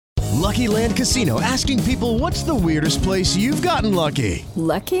Lucky Land Casino, asking people, what's the weirdest place you've gotten lucky?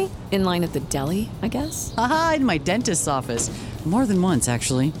 Lucky? In line at the deli, I guess? Aha, in my dentist's office. More than once,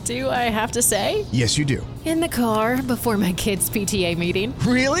 actually. Do I have to say? Yes, you do. In the car before my kids' PTA meeting.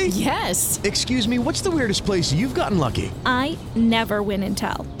 Really? Yes. Excuse me, what's the weirdest place you've gotten lucky? I never win and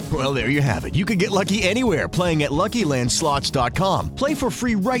tell. Well, there you have it. You can get lucky anywhere, playing at LuckyLandSlots.com. Play for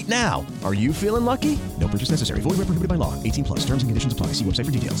free right now. Are you feeling lucky? No purchase necessary. Void where prohibited by law. 18 plus. Terms and conditions apply. See website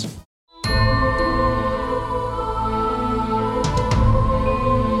for details.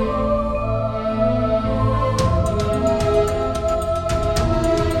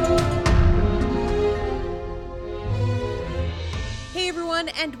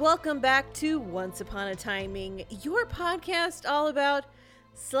 And welcome back to Once Upon a Timing, your podcast all about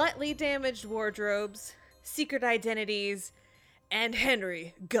slightly damaged wardrobes, secret identities, and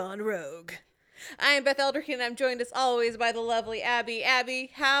Henry gone rogue. I am Beth Elderkin, and I'm joined as always by the lovely Abby. Abby,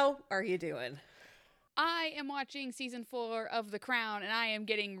 how are you doing? I am watching season 4 of The Crown, and I am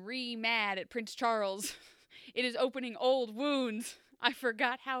getting mad at Prince Charles. It is opening old wounds. I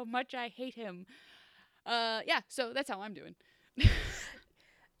forgot how much I hate him. So that's how I'm doing.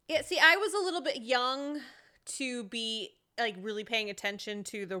 Yeah, see, I was a little bit young to be like really paying attention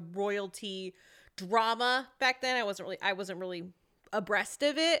to the royalty drama back then. I wasn't really abreast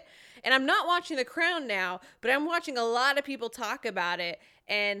of it. And I'm not watching The Crown now, but I'm watching a lot of people talk about it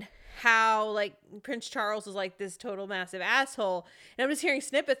and how like Prince Charles is like this total massive asshole. And I'm just hearing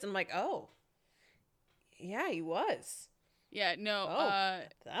snippets and I'm like, oh, yeah, he was. Yeah, no.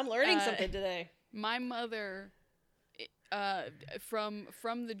 I'm learning something today. My mother...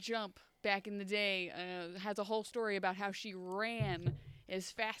 from the jump back in the day, has a whole story about how she ran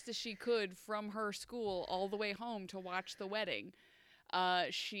as fast as she could from her school all the way home to watch the wedding.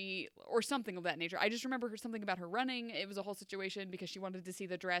 Or something of that nature. I just remember something about her running. It was a whole situation because she wanted to see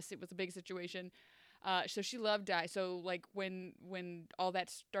the dress. It was a big situation. So she loved Di. So like when all that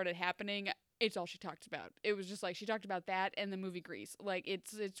started happening, it's all she talked about. It was just like she talked about that and the movie Grease. Like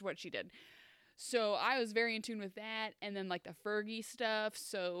it's what she did. So I was very in tune with that, and then like the Fergie stuff.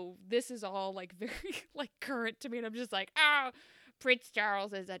 So this is all like very like current to me, and I'm just like, Prince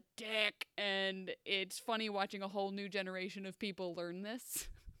Charles is a dick, and it's funny watching a whole new generation of people learn this.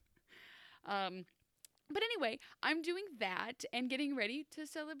 But anyway, I'm doing that and getting ready to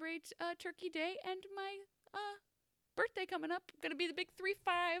celebrate Turkey Day and my birthday coming up. Gonna be the big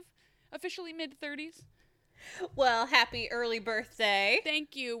 3-5, officially mid-30s. Well, happy early birthday.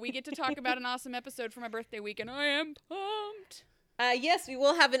 Thank you. We get to talk about an awesome episode for my birthday week, and I am pumped. Yes, we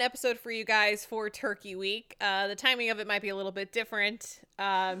will have an episode for you guys for Turkey Week. The timing of it might be a little bit different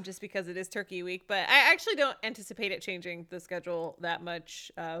just because it is Turkey Week, but I actually don't anticipate it changing the schedule that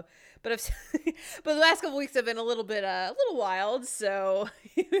much. But the last couple weeks have been a little wild, so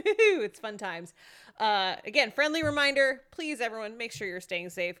it's fun times. Again, friendly reminder, please everyone, make sure you're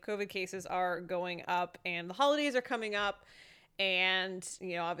staying safe. COVID cases are going up and the holidays are coming up. And,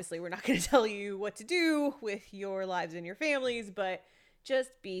 obviously we're not going to tell you what to do with your lives and your families, but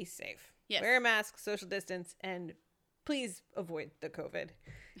just be safe. Yes. Wear a mask, social distance, and please avoid the COVID.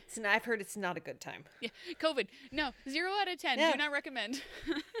 I've heard it's not a good time. Yeah, COVID. No, 0 out of 10. Yeah. Do not recommend.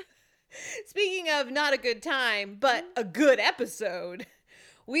 Speaking of not a good time, but a good episode,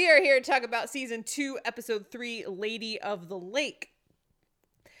 we are here to talk about season 2, episode 3, Lady of the Lake,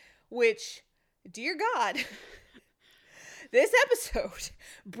 which, dear God... This episode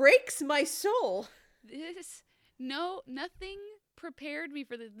breaks my soul. Nothing prepared me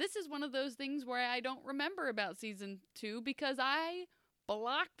for this. This is one of those things where I don't remember about season 2 because I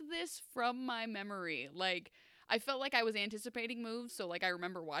blocked this from my memory. Like, I felt like I was anticipating moves, so like I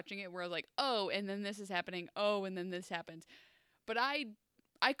remember watching it where I was like, oh, and then this is happening. Oh, and then this happens. But I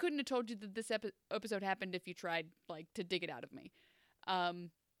couldn't have told you that this episode happened if you tried like to dig it out of me.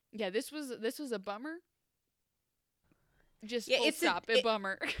 Yeah, this was a bummer. Just full stop, a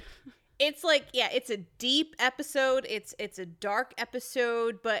bummer. It's like, yeah, it's a deep episode. It's a dark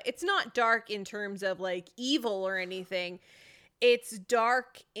episode, but it's not dark in terms of like evil or anything. It's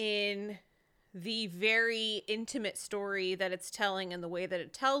dark in the very intimate story that it's telling and the way that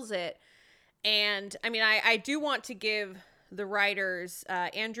it tells it. And I mean, I do want to give the writers,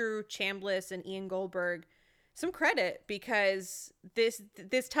 Andrew Chambliss and Ian Goldberg, some credit because this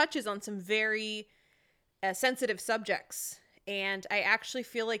touches on some very sensitive subjects, and I actually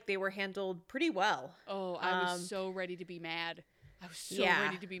feel like they were handled pretty well. Oh, I was so ready to be mad.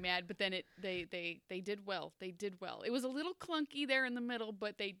 Ready to be mad, but then they did well. They did well. It was a little clunky there in the middle,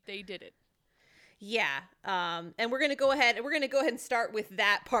 but they did it. Yeah. And we're gonna go ahead and start with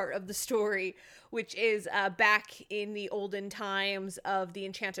that part of the story, which is back in the olden times of the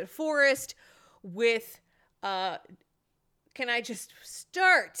Enchanted Forest with can I just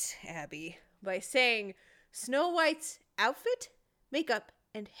start, Abby, by saying Snow White's outfit, makeup,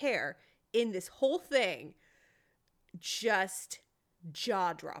 and hair in this whole thing just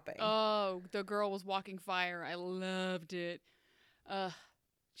jaw-dropping. Oh, the girl was walking fire. I loved it.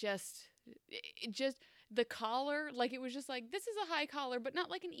 Just the collar, like it was just like, this is a high collar, but not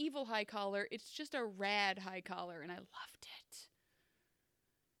like an evil high collar. It's just a rad high collar, and I loved it.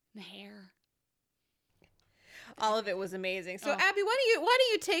 The hair. All of it was amazing. So Abby, why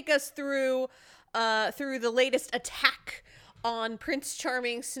don't you take us through the latest attack on Prince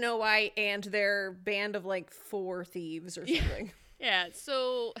Charming, Snow White, and their band of like 4 thieves or something. Yeah,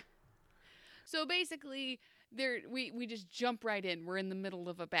 so basically we just jump right in. We're in the middle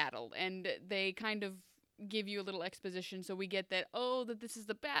of a battle, and they kind of give you a little exposition, so we get that this is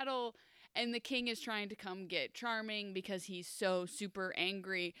the battle, and the king is trying to come get Charming because he's so super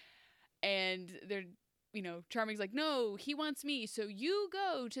angry, and they're, Charming's like, no, he wants me, so you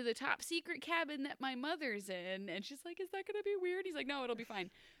go to the top secret cabin that my mother's in. And she's like, is that gonna be weird? He's like, no, it'll be fine.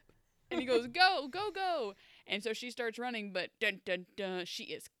 And he goes, go, go, go. And so she starts running, but dun dun dun, she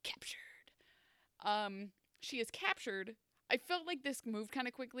is captured. She is captured. I felt like this moved kind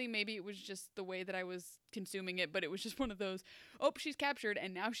of quickly. Maybe it was just the way that I was consuming it, but it was just one of those, she's captured,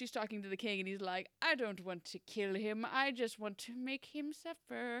 and now she's talking to the king, and he's like, I don't want to kill him, I just want to make him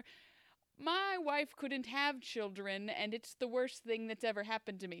suffer. My wife couldn't have children, and it's the worst thing that's ever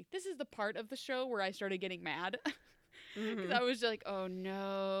happened to me. This is the part of the show where I started getting mad. Because I was like, oh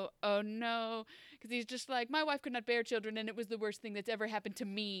no. Because he's just like, my wife could not bear children, and it was the worst thing that's ever happened to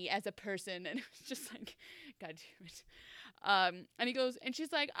me as a person. And it was just like, God damn it. And he goes, and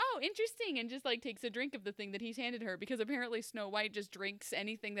she's like, oh, interesting, and just like takes a drink of the thing that he's handed her, because apparently Snow White just drinks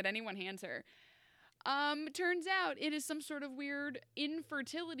anything that anyone hands her. Turns out it is some sort of weird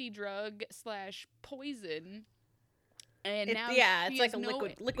infertility drug / poison. And now it's like a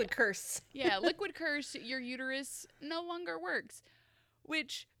liquid curse. Yeah, liquid curse, your uterus no longer works.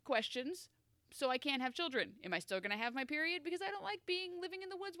 Which, questions, so I can't have children. Am I still going to have my period? Because I don't like living in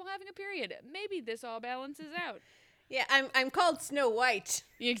the woods while having a period. Maybe this all balances out. Yeah, I'm called Snow White.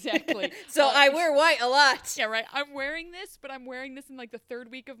 Exactly. So I wear white a lot. Yeah, right. I'm wearing this, but I'm wearing this in like the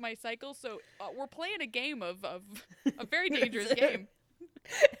 3rd week of my cycle. So we're playing a game of a very dangerous game.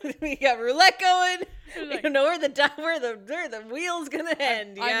 We got roulette going. We don't know where the wheel's gonna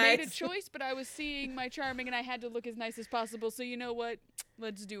end. I made a choice, but I was seeing my Charming, and I had to look as nice as possible. So you know what?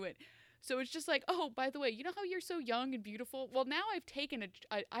 Let's do it. So it's just like, oh, by the way, you know how you're so young and beautiful? Well, now I've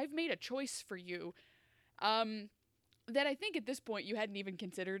made a choice for you. That I think at this point you hadn't even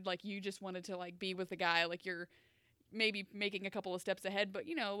considered. Like, you just wanted to like be with a guy, like you're maybe making a couple of steps ahead, but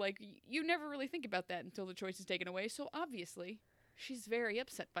like you never really think about that until the choice is taken away. So obviously she's very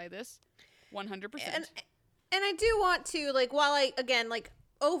upset by this. 100%. And I do want to, like, while I, again, like,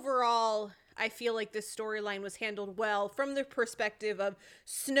 overall, I feel like this storyline was handled well from the perspective of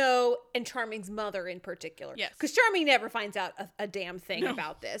Snow and Charming's mother in particular. Yes. Because Charming never finds out a damn thing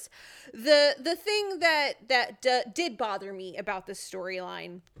about this. The thing that did bother me about this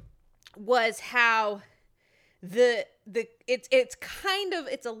storyline was how it's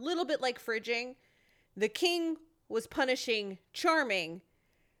a little bit like fridging. The king was punishing Charming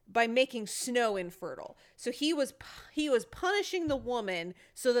by making Snow infertile. So he was punishing the woman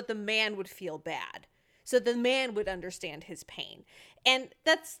so that the man would feel bad, so the man would understand his pain. And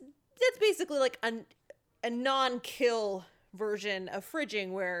that's basically like a non-kill version of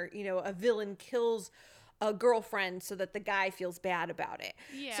fridging, where a villain kills a girlfriend so that the guy feels bad about it.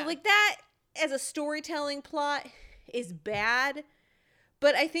 Yeah. So like that as a storytelling plot is bad,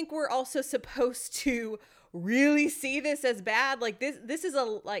 but I think we're also supposed to really see this as bad. Like this is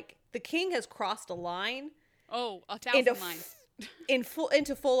the king has crossed a line. Oh, 1,000 lines.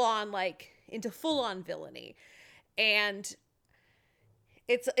 into full on villainy. And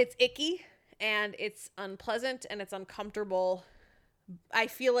it's icky, and it's unpleasant, and it's uncomfortable. I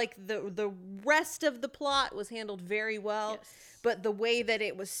feel like the rest of the plot was handled very well, yes, but the way that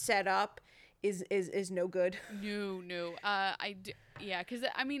it was set up is no good. No. Yeah, because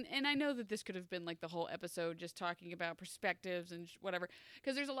and I know that this could have been like the whole episode just talking about perspectives and whatever,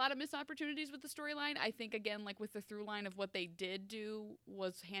 because there's a lot of missed opportunities with the storyline. I think, again, like with the through line of what they did do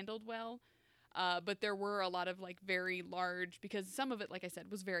was handled well, but there were a lot of like very large, because some of it, like I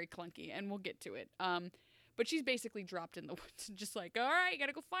said, was very clunky, and we'll get to it. But she's basically dropped in the woods and just like, all right, you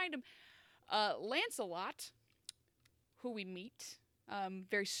gotta go find him. Lancelot, who we meet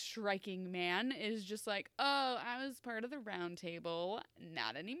very striking man, is just like, oh, I was part of the round table.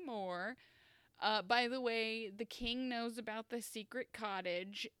 Not anymore. By the way, the king knows about the secret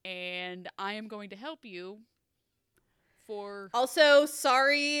cottage, and I am going to help you for... Also,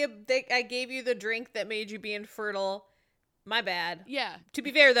 sorry I gave you the drink that made you be infertile. My bad. Yeah. To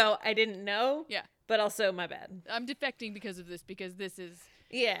be fair, though, I didn't know. Yeah. But also, my bad. I'm defecting because of this, because this is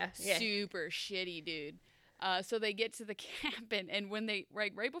super shitty, dude. So they get to the cabin, and when they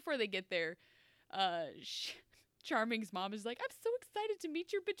right before they get there, Charming's mom is like, I'm so excited to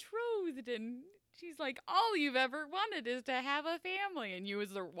meet your betrothed, and she's like, all you've ever wanted is to have a family, and you as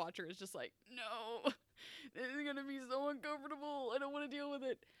the watcher is just like, no, this is gonna be so uncomfortable, I don't want to deal with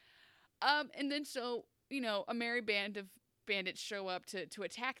it. And then so, a merry band of bandits show up to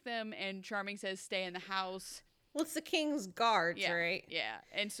attack them, and Charming says stay in the house. Well, it's the king's guards, right? Yeah,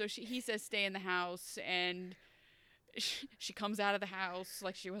 and so he says stay in the house, and she comes out of the house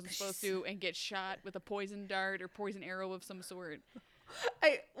like she wasn't supposed to and gets shot with a poison dart or poison arrow of some sort.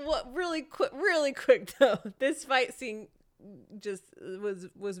 Really quick though, this fight scene just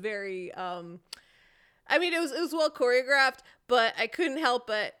was very I mean, it was well choreographed, but I couldn't help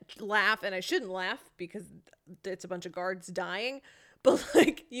but laugh, and I shouldn't laugh because it's a bunch of guards dying. But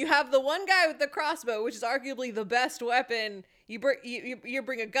like, you have the one guy with the crossbow, which is arguably the best weapon. You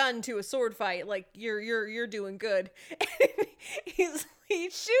bring a gun to a sword fight, like you're doing good. And he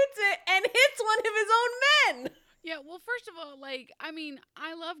shoots it and hits one of his own men. Yeah, well, first of all, like, I mean,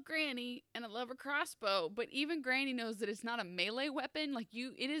 I love Granny and I love her crossbow, but even Granny knows that it's not a melee weapon. Like,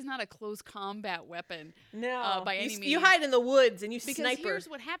 it is not a close combat weapon. No, by any means. You hide in the woods and you because sniper. Here's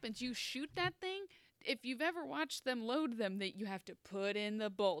what happens: you shoot that thing. If you've ever watched them load them, that you have to put in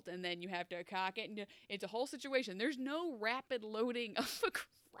the bolt and then you have to cock it. And it's a whole situation. There's no rapid loading of a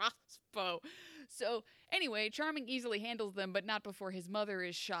crossbow. So anyway, Charming easily handles them, but not before his mother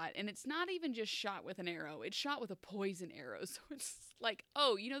is shot. And it's not even just shot with an arrow. It's shot with a poison arrow. So it's like,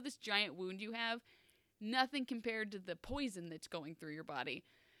 oh, this giant wound you have? Nothing compared to the poison that's going through your body.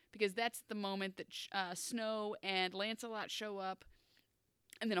 Because that's the moment that Snow and Lancelot show up.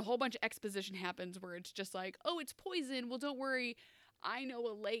 And then a whole bunch of exposition happens where it's just like, oh, it's poison. Well, don't worry. I know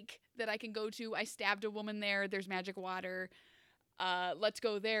a lake that I can go to. I stabbed a woman there. There's magic water. Let's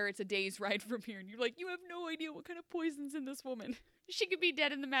go there. It's a day's ride from here. And you're like, you have no idea what kind of poison's in this woman. She could be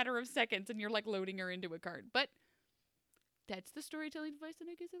dead in the matter of seconds, and you're like loading her into a cart. But that's the storytelling device, and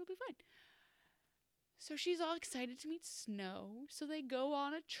I guess it'll be fine. So she's all excited to meet Snow. So they go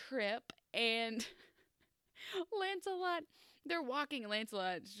on a trip, and Lancelot... They're walking, and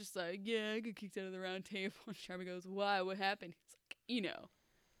Lancelot's just like, yeah, I got kicked out of the round table. And Charming goes, why? What happened? He's like,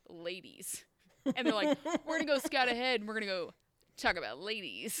 ladies. And they're like, we're going to go scout ahead, and we're going to go talk about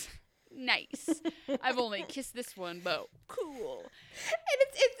ladies. Nice. I've only kissed this one, but cool. And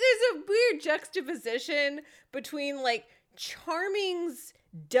there's a weird juxtaposition between, like, Charming's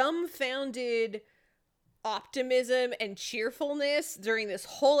dumbfounded optimism and cheerfulness during this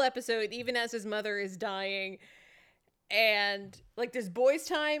whole episode, even as his mother is dying. And like this boys'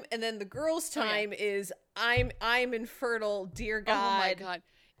 time, and then the girls' time is I'm infertile, dear God. Oh my God,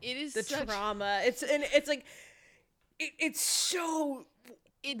 it is the trauma. It's like it's so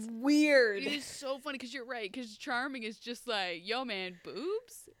weird. It is so funny because you're right. Because Charming is just like, yo, man,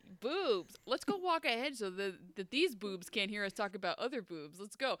 boobs. Let's go walk ahead so that these boobs can't hear us talk about other boobs.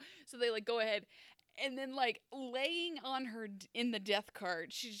 Let's go. So they like go ahead. And then, like, laying on her in the death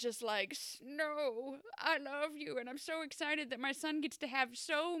cart, she's just like, Snow, I love you, and I'm so excited that my son gets to have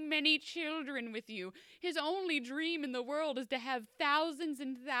so many children with you. His only dream in the world is to have thousands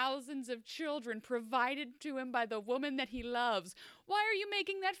and thousands of children provided to him by the woman that he loves. Why are you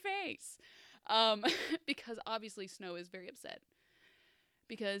making that face? Because obviously Snow is very upset.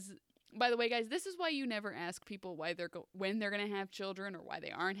 Because... By the way, guys, this is why you never ask people why when they're going to have children or why they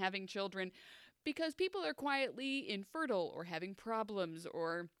aren't having children. Because people are quietly infertile or having problems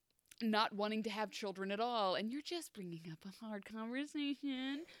or not wanting to have children at all. And you're just bringing up a hard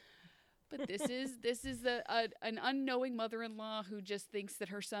conversation. But this is an unknowing mother-in-law who just thinks that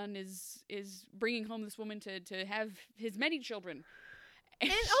her son is bringing home this woman to have his many children. And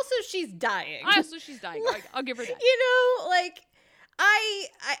also she's dying. I'll give her that. Like...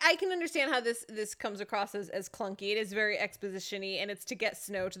 I can understand how this comes across as clunky. It is very exposition-y, and it's to get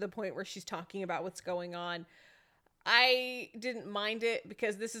Snow to the point where she's talking about what's going on. I didn't mind it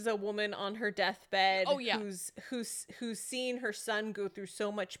because this is a woman on her deathbed who's seen her son go through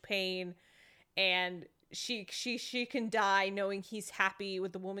so much pain, and she can die knowing he's happy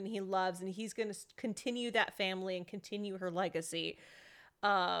with the woman he loves, and he's going to continue that family and continue her legacy.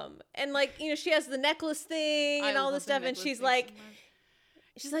 And like, she has the necklace thing and all this stuff, and she's like,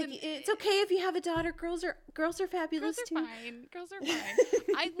 She's like, it's okay if you have a daughter. Girls are fabulous Girls too. are fine. Girls are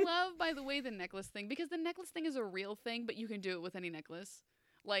fine. I love, by the way, the necklace thing, because the necklace thing is a real thing, but you can do it with any necklace.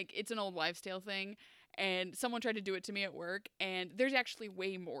 Like, it's an old wives' tale thing, and someone tried to do it to me at work, and there's actually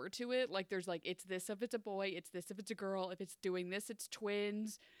way more to it. Like, there's like, it's this if it's a boy, it's this if it's a girl, if it's doing this, it's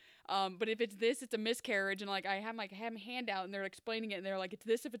twins. But if it's this, it's a miscarriage. And like, I have my hand out and they're explaining it and they're like, it's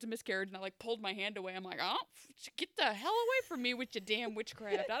this if it's a miscarriage. And I like pulled my hand away. I'm like, oh, get the hell away from me with your damn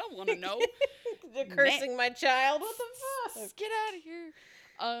witchcraft. I don't want to know. You're cursing my child. What the fuck? Get out of here.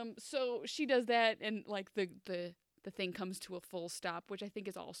 So she does that, and like the thing comes to a full stop, which I think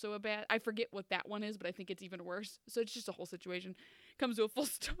is also a bad. I forget what that one is, but I think it's even worse. So it's just a whole situation comes to a full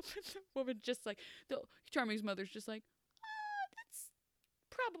stop, and the woman just like Charming's mother's just like, that's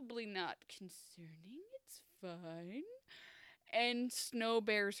probably not concerning. It's fine. And Snow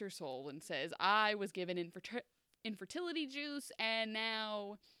bears her soul and says, I was given infertility juice, and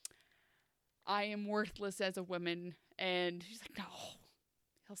now I am worthless as a woman. And she's like, no,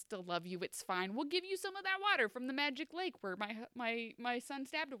 he'll still love you. It's fine. We'll give you some of that water from the magic lake where my son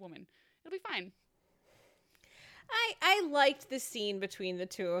stabbed a woman. It'll be fine. I liked the scene between the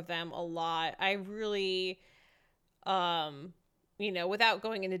two of them a lot. I really, without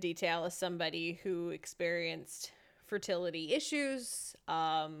going into detail, as somebody who experienced fertility issues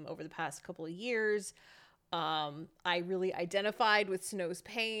over the past couple of years, I really identified with Snow's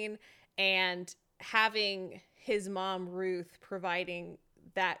pain, and having his mom Ruth providing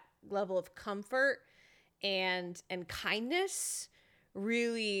that level of comfort and kindness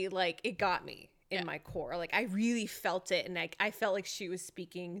really, like, it got me in my core. Like, I really felt it, and I felt like she was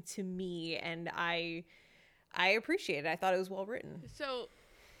speaking to me, and I appreciate it. I thought it was well written. So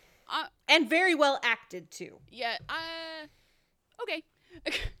and very well acted too. Yeah, okay.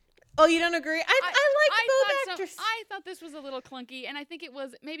 Oh, you don't agree? I like both actors. I thought this was a little clunky, and I think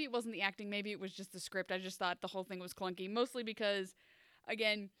maybe it wasn't the acting, maybe it was just the script. I just thought the whole thing was clunky, mostly because,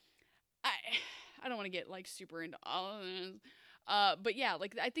 again, I don't want to get like super into all of this. But yeah,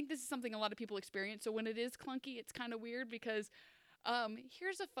 like, I think this is something a lot of people experience. So when it is clunky, it's kind of weird because,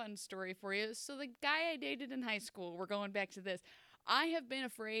 here's a fun story for you. So the guy I dated in high school, we're going back to this. I have been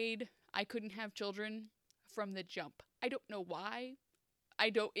afraid I couldn't have children from the jump. I don't know why.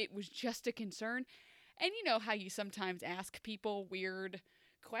 It was just a concern. And you know how you sometimes ask people weird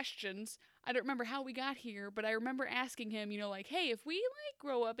questions. I don't remember how we got here, but I remember asking him, like, hey, if we like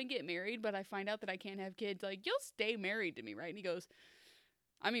grow up and get married, but I find out that I can't have kids, like, you'll stay married to me, right? And he goes,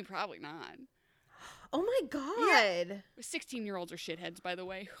 I mean, probably not. Oh my God. Yeah. 16-year-olds are shitheads, by the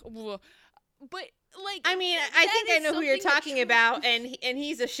way. But like, I mean, I think I know who you're talking about, and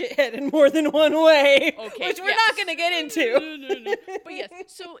he's a shithead in more than one way. Okay, which we're not going to get into. No. But yes,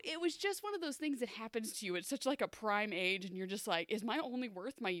 so it was just one of those things that happens to you at such like a prime age, and you're just like, is my only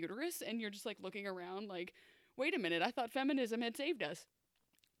worth my uterus? And you're just like looking around like, wait a minute, I thought feminism had saved us.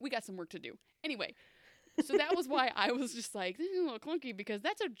 We got some work to do. Anyway, so that was why I was just like, this is a little clunky, because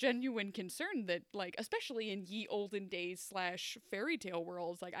that's a genuine concern that, like, especially in ye olden days / fairy tale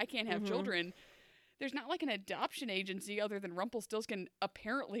worlds, like, I can't have children. There's not like an adoption agency other than Rumpelstiltskin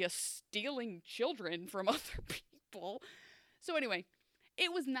apparently stealing children from other people. So anyway,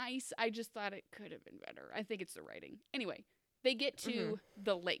 it was nice. I just thought it could have been better. I think it's the writing. Anyway, they get to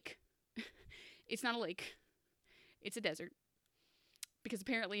the lake. It's not a lake. It's a desert. Because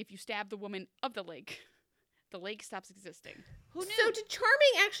apparently if you stab the woman of the lake stops existing. Who knew? So did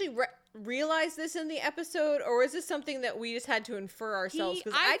Charming actually realize this in the episode, or is this something that we just had to infer ourselves?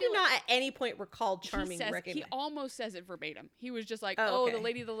 Because I do not at any point recall Charming recognizing. He almost says it verbatim. He was just like, okay. The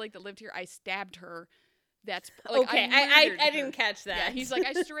lady of the lake that lived here, I stabbed her. That's like, okay. I didn't catch that. Yeah, he's like,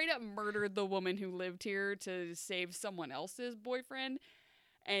 I straight up murdered the woman who lived here to save someone else's boyfriend,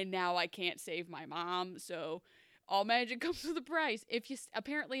 and now I can't save my mom. So all magic comes with a price. If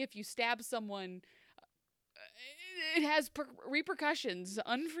you stab someone, it has repercussions,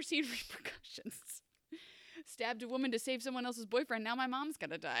 unforeseen repercussions. Stabbed a woman to save someone else's boyfriend. Now my mom's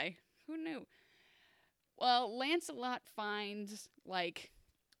gonna die. Who knew? Well, Lancelot finds like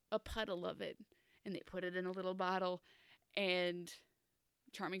a puddle of it, and they put it in a little bottle, and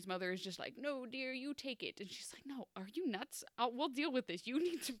Charming's mother is just like, no, dear, you take it. And she's like, no, are you nuts? We'll deal with this. You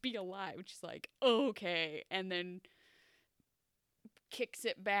need to be alive. And she's like, okay. And then kicks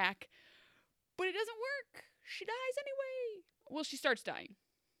it back. But it doesn't work. She dies anyway. Well, she starts dying.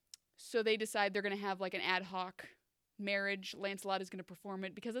 So they decide they're going to have like an ad hoc marriage. Lancelot is going to perform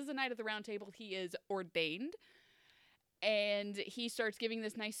it because as a Knight of the Round Table, he is ordained. And he starts giving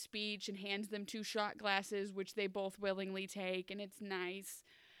this nice speech and hands them 2 shot glasses, which they both willingly take, and it's nice.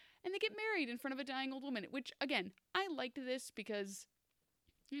 And they get married in front of a dying old woman, which, again, I liked this because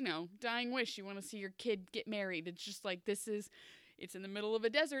dying wish. You want to see your kid get married. It's just like, it's in the middle of a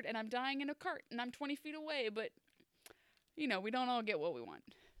desert and I'm dying in a cart and I'm 20 feet away, but we don't all get what we want.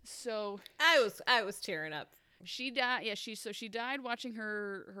 So I was tearing up. She died. Yeah, she died watching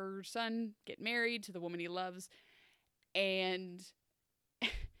her son get married to the woman he loves. And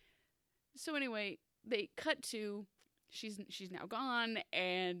so anyway, they cut to she's now gone,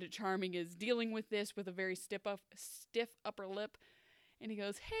 and Charming is dealing with this with a very stiff upper lip. And he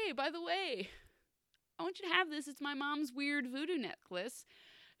goes, "Hey, by the way, I want you to have this. It's my mom's weird voodoo necklace.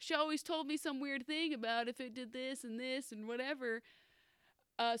 She always told me some weird thing about if it did this and whatever.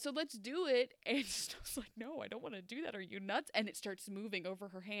 So let's do it." And Snow's like, "No, I don't want to do that. Are you nuts?" And it starts moving over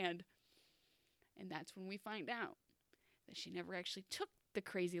her hand. And that's when we find out that she never actually took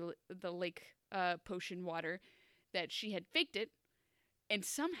the lake potion water, that she had faked it, and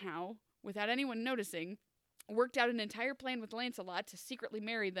somehow, without anyone noticing, worked out an entire plan with Lancelot to secretly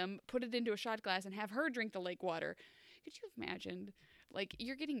marry them, put it into a shot glass, and have her drink the lake water. Could you have imagined? Like,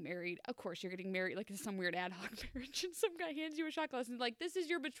 you're getting married. Of course, you're getting married. Like, it's some weird ad hoc marriage, and some guy hands you a shot glass and like, "This is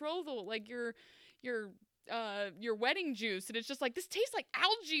your betrothal. Like, your wedding juice." And it's just like, "This tastes like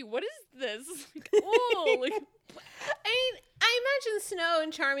algae. What is this?" Like, oh, like. I mean, I imagine Snow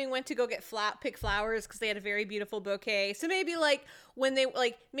and Charming went to go pick flowers because they had a very beautiful bouquet. So maybe like when they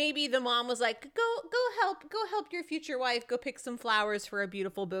maybe the mom was like, go help your future wife go pick some flowers for a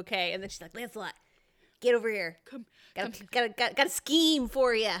beautiful bouquet, and then she's like, "Lancelot, get over here. Come. Got a scheme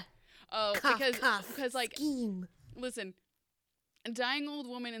for you." Oh, because like, scheme. Listen, a dying old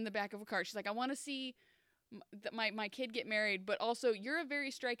woman in the back of a car. She's like, "I want to see my kid get married, but also you're a very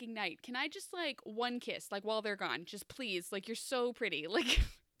striking knight. Can I just like one kiss, like while they're gone? Just please, like you're so pretty, like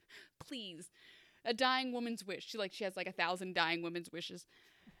please." A dying woman's wish. She has like 1,000 dying women's wishes.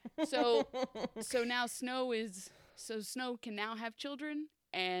 So now Snow can now have children,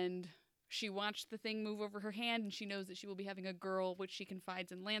 and she watched the thing move over her hand, and she knows that she will be having a girl, which she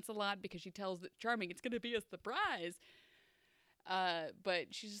confides in Lancelot because she tells Charming it's going to be a surprise.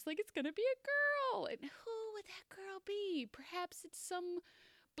 But she's just like, "It's going to be a girl." And who would that girl be? Perhaps it's some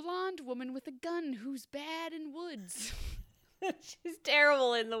blonde woman with a gun who's bad in woods. She's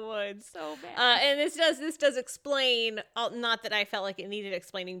terrible in the woods. So bad. And this does explain, not that I felt like it needed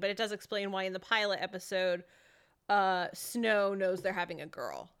explaining, but it does explain why in the pilot episode, Snow knows they're having a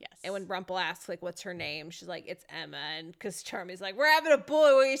girl. Yes. And when Rumple asks, like, "What's her name?" she's like, "It's Emma." And because Charmy's like, "We're having a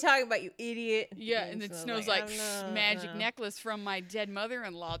boy. What are you talking about, you idiot?" Yeah, and then Snow's like, "Magic no. necklace from my dead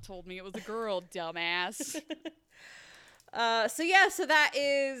mother-in-law told me it was a girl, dumbass." So that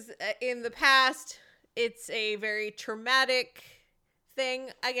is in the past. It's a very traumatic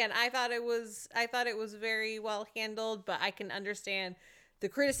thing. Again, I thought it was very well handled, but I can understand the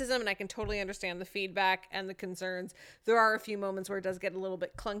criticism, and I can totally understand the feedback and the concerns. There are a few moments where it does get a little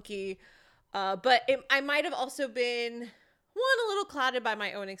bit clunky, but I might have also been a little clouded by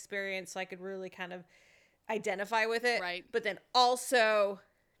my own experience, so I could really kind of identify with it. Right. But then also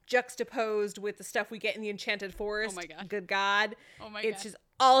juxtaposed with the stuff we get in the Enchanted Forest. Oh my God. Good God. Oh my It's God. just,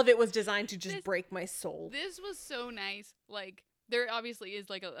 all of it was designed to just break my soul. This was so nice. Like, there obviously is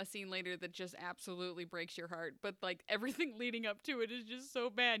like a scene later that just absolutely breaks your heart, but like everything leading up to it is just so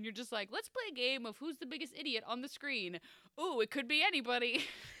bad. And you're just like, let's play a game of who's the biggest idiot on the screen. Ooh, it could be anybody.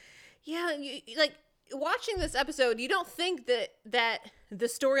 Yeah, like watching this episode, you don't think that the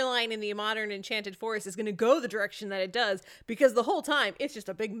storyline in the modern Enchanted Forest is going to go the direction that it does, because the whole time it's just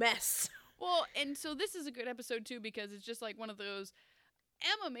a big mess. Well, and so this is a good episode too, because it's just like one of those.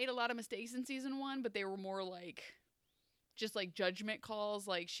 Emma made a lot of mistakes in season 1, but they were more like just like judgment calls.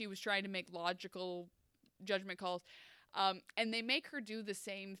 Like, she was trying to make logical judgment calls. And they make her do the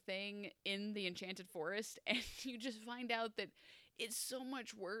same thing in the Enchanted Forest, and you just find out that it's so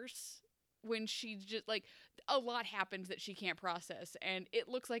much worse when she just, like, a lot happens that she can't process. And it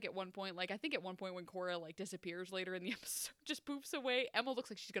looks like at one point, like, I think at one point when Cora, like, disappears later in the episode, just poofs away, Emma looks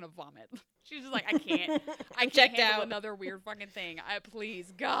like she's gonna vomit. She's just like, I can't Checked handle out. another weird fucking thing.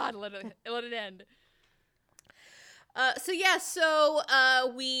 Please, God, let it end.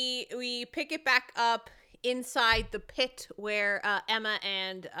 So we pick it back up inside the pit where Emma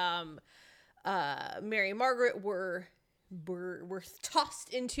and Mary Margaret were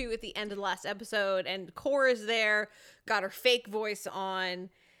tossed into at the end of the last episode, and Cora's there, got her fake voice on,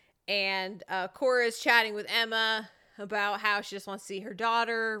 and Cora's chatting with Emma about how she just wants to see her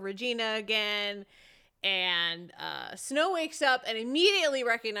daughter Regina again, and Snow wakes up and immediately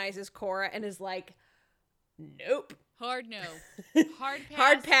recognizes Cora and is like, "Nope, Hard no. Hard pass.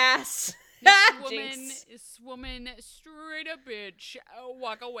 hard pass." This woman straight up bitch.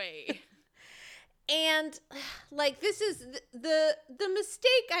 Walk away. And like, this is the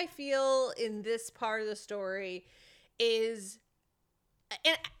mistake I feel in this part of the story is,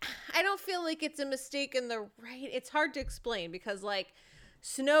 and I don't feel like it's a mistake in the right. It's hard to explain because, like,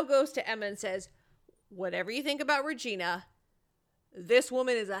 Snow goes to Emma and says, whatever you think about Regina, this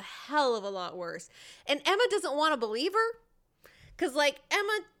woman is a hell of a lot worse. And Emma doesn't want to believe her because, like,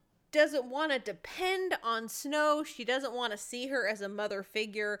 Emma doesn't want to depend on Snow. She doesn't want to see her as a mother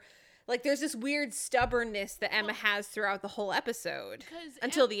figure. Like, there's this weird stubbornness that Emma has throughout the whole episode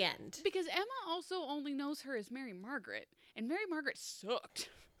until the end. Because Emma also only knows her as Mary Margaret, and Mary Margaret sucked.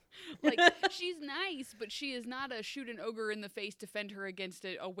 Like, she's nice, but she is not a shoot an ogre in the face, defend her against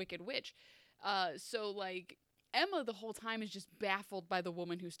a wicked witch. So, like, Emma the whole time is just baffled by the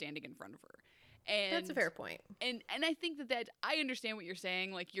woman who's standing in front of her. And That's a fair point. And I think that I understand what you're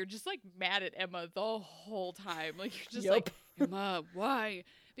saying. Like, you're just, like, mad at Emma the whole time. Like, you're just like, Emma, why?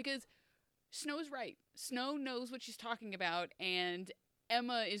 Because Snow's right. Snow knows what she's talking about, and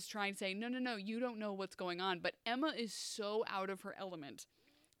Emma is trying to say, no, you don't know what's going on. But Emma is so out of her element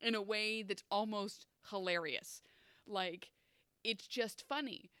in a way that's almost hilarious. Like, it's just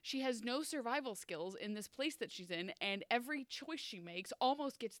funny. She has no survival skills in this place that she's in, and every choice she makes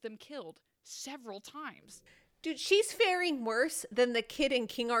almost gets them killed several times. Dude, she's faring worse than the kid in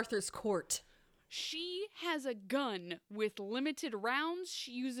King Arthur's court. She has a gun with limited rounds.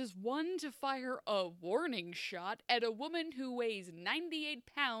 She uses one to fire a warning shot at a woman who weighs 98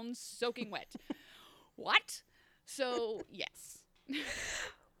 pounds soaking wet. What? So, yes.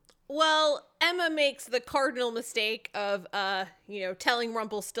 Well, Emma makes the cardinal mistake of, telling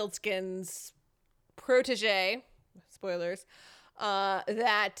Rumpelstiltskin's protege, spoilers,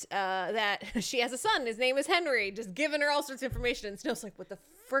 that she has a son. His name is Henry. Just giving her all sorts of information. And Snow's like, what the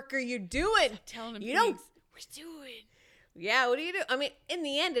frick are you doing? Telling him you don't. We're doing. Yeah, what do you do? I mean, in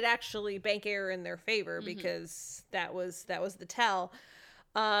the end, it actually bank error in their favor because that was the tell.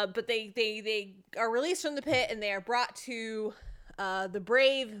 But they are released from the pit and they are brought to the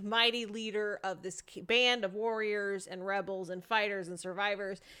brave, mighty leader of this band of warriors and rebels and fighters and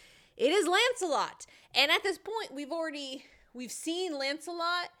survivors. It is Lancelot. And at this point, we've seen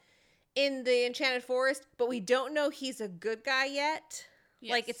Lancelot in the Enchanted Forest, but we don't know he's a good guy yet.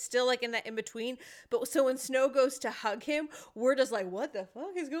 Yes. Like, it's still, like, in that in-between. But so when Snow goes to hug him, we're just like, what the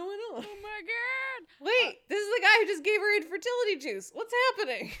fuck is going on? Oh, my God. Wait, this is the guy who just gave her infertility juice. What's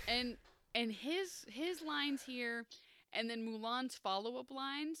happening? And his lines here, and then Mulan's follow-up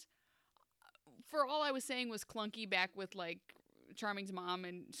lines, for all I was saying was clunky back with, like, Charming's mom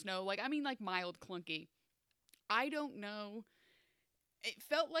and Snow. Like, I mean, like, mild clunky. I don't know. It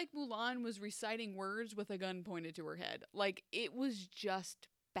felt like Mulan was reciting words with a gun pointed to her head. Like, it was just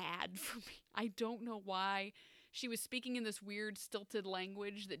bad for me. I don't know why. She was speaking in this weird stilted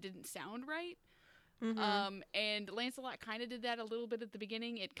language that didn't sound right. Mm-hmm. And Lancelot kind of did that a little bit at the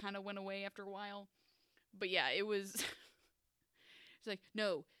beginning. It kind of went away after a while. But yeah, it was... It's like,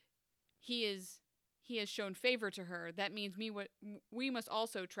 no, he has shown favor to her. That means we must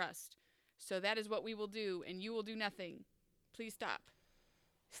also trust. So that is what we will do, and you will do nothing. Please stop.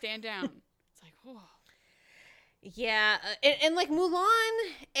 Stand down. It's like, oh. Yeah, and like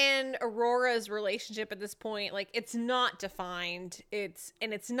Mulan and Aurora's relationship at this point, like, it's not defined. It's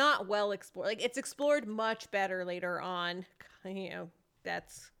not well explored. Like, it's explored much better later on. You know,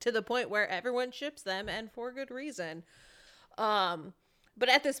 that's to the point where everyone ships them, and for good reason. But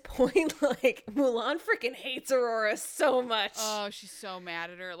at this point, like, Mulan freaking hates Aurora so much. Oh, she's so mad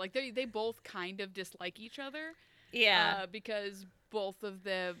at her. Like, they both kind of dislike each other. Yeah. Because both of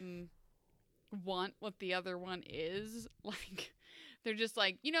them want what the other one is. Like, they're just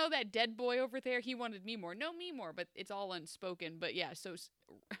like, you know, that dead boy over there, he wanted me more. No, me more. But it's all unspoken. But yeah, so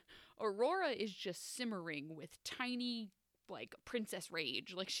Aurora is just simmering with tiny, like, princess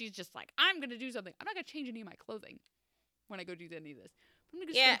rage. Like, she's just like, I'm going to do something. I'm not going to change any of my clothing when I go do any of this.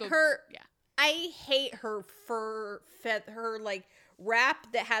 I hate her fur, her, like,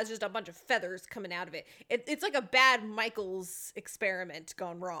 wrap that has just a bunch of feathers coming out of it. It's like a bad Michael's experiment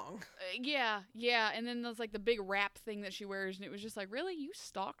gone wrong. Yeah. And then there's, like, the big wrap thing that she wears, and it was just like, really? You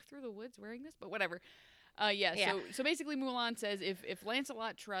stalked through the woods wearing this? But whatever. So basically Mulan says if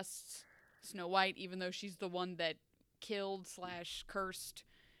Lancelot trusts Snow White, even though she's the one that killed / cursed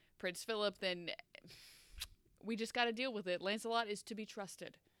Prince Philip, then we just got to deal with it. Lancelot is to be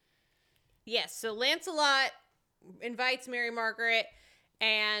trusted. Yes, so Lancelot invites Mary Margaret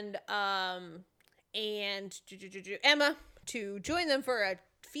and Emma to join them for a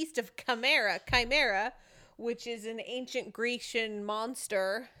feast of Chimera, which is an ancient Grecian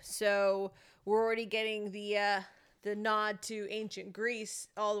monster. So we're already getting the nod to ancient Greece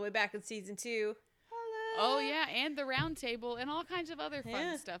all the way back in season 2. Oh yeah, and the round table and all kinds of other fun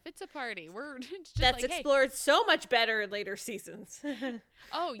Yeah. stuff. It's a party. It's just That's like, hey. explored so much better in later seasons.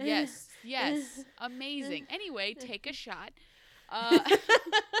 Oh yes, yes, amazing. Anyway, take a shot.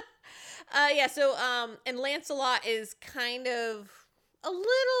 Yeah, so and Lancelot is kind of a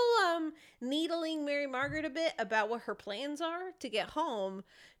little needling Mary Margaret a bit about what her plans are to get home,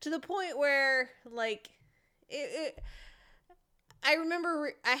 to the point where like I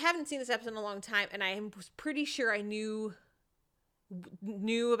remember I haven't seen this episode in a long time, and I was pretty sure I knew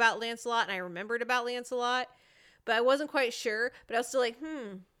about Lancelot, and I remembered about Lancelot, but I wasn't quite sure. But I was still like,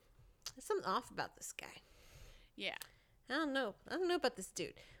 there's something off about this guy. Yeah. I don't know about this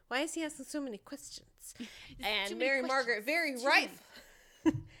dude. Why is he asking so many questions? And too many Mary questions. Margaret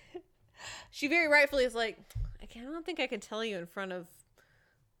Too she very rightfully is like, I don't think I can tell you in front of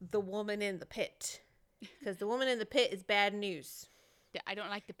the woman in the pit, because the woman in the pit is bad news. I don't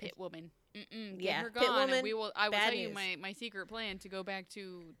like the pit woman. Get Yeah, her pit gone, woman, and I will bad tell you news. my secret plan to go back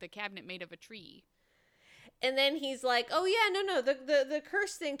to the cabinet made of a tree. And then he's like, oh yeah, no, the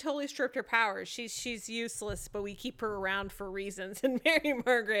curse thing totally stripped her powers. She's useless, but we keep her around for reasons. And Mary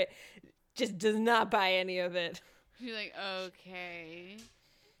Margaret just does not buy any of it. She's like, okay,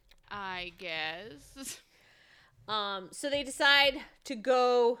 I guess. So they decide to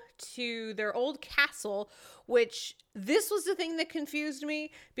go to their old castle, which this was the thing that confused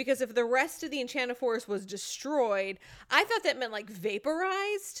me, because if the rest of the Enchanted Forest was destroyed, I thought that meant like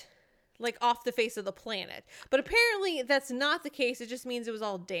vaporized, like off the face of the planet. But apparently that's not the case. It just means it was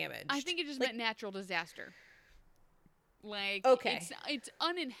all damaged. I think it just meant natural disaster. Like, Okay. it's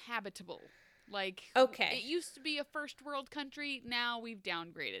uninhabitable. Like, Okay. it used to be a first world country. Now we've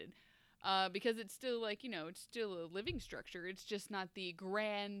downgraded. Because it's still like, it's still a living structure. It's just not the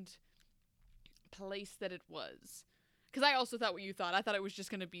grand place that it was. Because I also thought what you thought. I thought it was just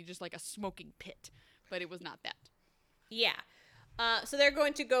going to be just like a smoking pit, but it was not that. Yeah. So they're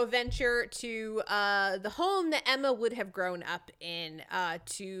going to go venture to the home that Emma would have grown up in,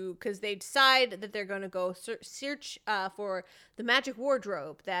 because they decide that they're going to go search for the magic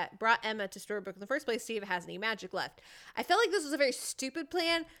wardrobe that brought Emma to Storybrooke in the first place, see if it has any magic left. I felt like this was a very stupid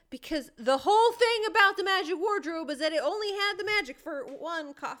plan, because the whole thing about the magic wardrobe is that it only had the magic for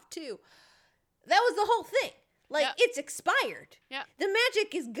 1, cough 2. That was the whole thing. Like, Yep. it's expired. Yeah. The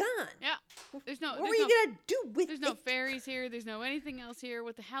magic is gone. Yeah. There's no. What there's were you no, going to do with There's it? no fairies here. There's no anything else here.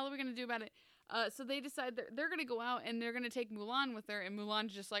 What the hell are we going to do about it? So they decide they're going to go out and they're going to take Mulan with her. And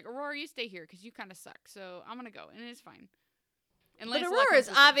Mulan's just like, Aurora, you stay here because you kind of suck. So I'm going to go. And it's fine. And But Lancelot Aurora's comes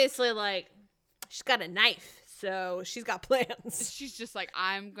with her. obviously like, she's got a knife, so she's got plans. She's just like,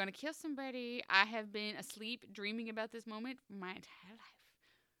 I'm going to kill somebody. I have been asleep dreaming about this moment for my entire life.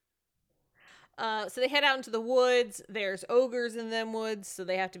 So they head out into the woods. There's ogres in them woods, so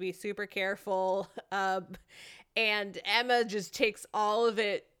they have to be super careful. And Emma just takes all of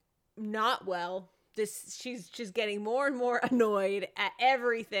it not well. She's just getting more and more annoyed at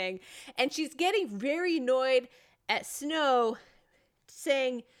everything. And she's getting very annoyed at Snow,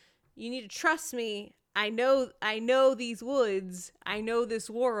 saying, you need to trust me. I know these woods. I know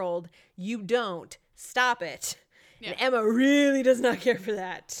this world. You don't. Stop it. Yeah. And Emma really does not care for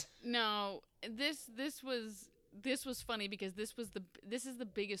that. No, this was funny because this is the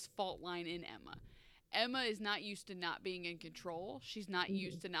biggest fault line in Emma. Emma is not used to not being in control. She's not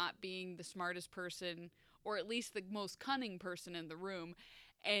used to not being the smartest person, or at least the most cunning person in the room.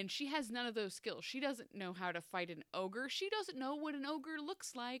 And she has none of those skills. She doesn't know how to fight an ogre. She doesn't know what an ogre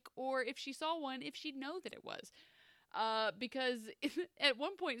looks like, or if she saw one, if she'd know that it was. Because at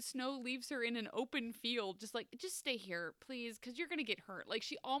one point Snow leaves her in an open field, just stay here, please, because you're gonna get hurt. Like,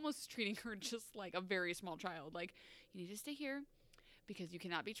 she almost is treating her just like a very small child. Like, you need to stay here because you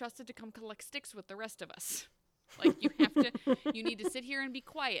cannot be trusted to come collect sticks with the rest of us. Like, you need to sit here and be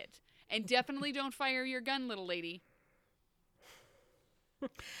quiet, and definitely don't fire your gun, little lady.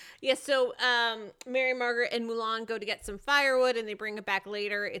 Yeah, so Mary Margaret and Mulan go to get some firewood, and they bring it back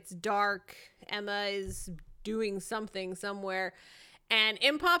later. It's dark. Emma is doing something somewhere, and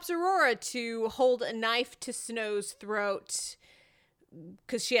in pops Aurora to hold a knife to Snow's throat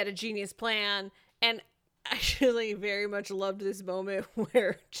because she had a genius plan. And I actually very much loved this moment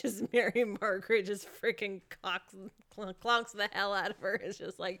where just Mary Margaret just freaking clonks the hell out of her. It's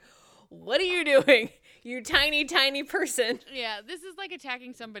just like, what are you doing, you tiny person? Yeah, this is like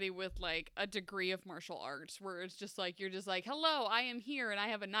attacking somebody with like a degree of martial arts, where it's just like, you're just like, hello, I am here and I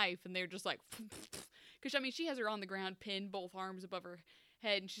have a knife, and they're just like, because I mean, she has her on the ground, pinned, both arms above her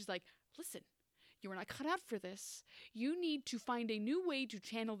head, and she's like, listen, you are not cut out for this. You need to find a new way to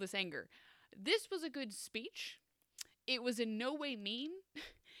channel this anger. This was a good speech. It was in no way mean.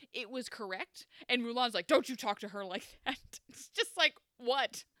 it was correct. And Mulan's like, don't you talk to her like that. It's just like,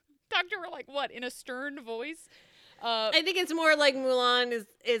 what? Talk to her like what? In a stern voice? I think it's more like Mulan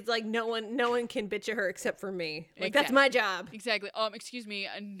is like no one can bitch at her except for me. Like that's my job. Exactly. Excuse me.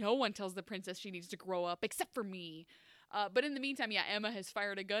 No one tells the princess she needs to grow up except for me. But in the meantime, yeah, Emma has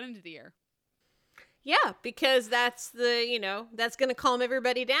fired a gun into the air. Yeah, because that's that's going to calm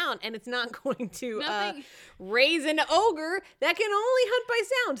everybody down, and it's not going to raise an ogre that can only hunt by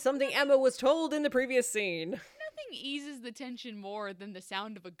sound, something Emma was told in the previous scene. Nothing eases the tension more than the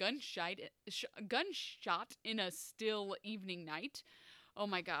sound of a gunshot in a still evening night. Oh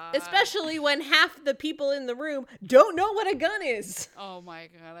my god. Especially when half the people in the room don't know what a gun is. Oh my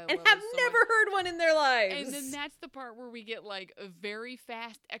god, and have never heard one in their lives. And then that's the part where we get like a very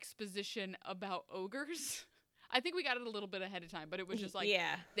fast exposition about ogres. I think we got it a little bit ahead of time, but it was just like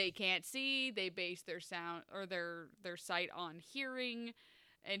they can't see, they base their sound or their sight on hearing.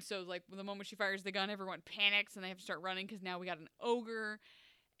 And so like the moment she fires the gun, everyone panics and they have to start running because now we got an ogre.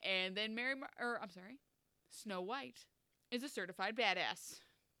 And then Snow White is a certified badass.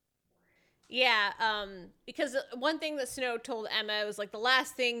 Yeah, because one thing that Snow told Emma was like the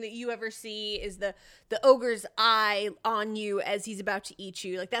last thing that you ever see is the ogre's eye on you as he's about to eat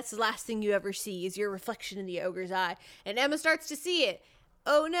you. Like that's the last thing you ever see is your reflection in the ogre's eye. And Emma starts to see it.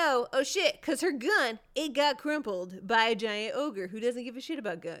 Oh no, oh shit, because her gun, it got crumpled by a giant ogre who doesn't give a shit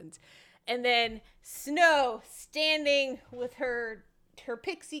about guns. And then Snow, standing with her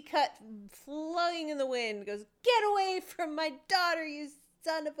pixie cut flowing in the wind, goes, "Get away from my daughter, you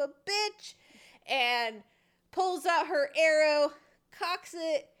son of a bitch," and pulls out her arrow, cocks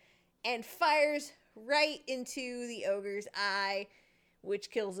it, and fires right into the ogre's eye,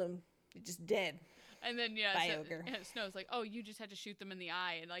 which kills him. He's just dead. And then, ogre. Snow's like, oh, you just had to shoot them in the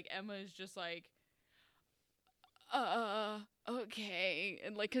eye. And, like, Emma is just like, okay.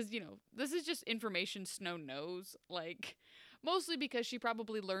 And, like, because, this is just information Snow knows. Like, mostly because she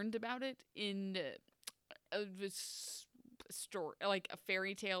probably learned about it in this story, like a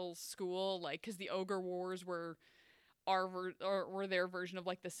fairy tale school. Like, because the Ogre Wars were their version of,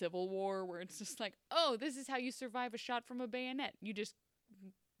 like, the Civil War, where it's just like, oh, this is how you survive a shot from a bayonet. You just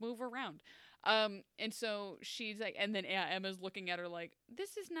move around. And so she's like, and then Emma's looking at her like,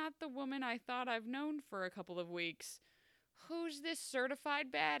 this is not the woman I thought I've known for a couple of weeks. Who's this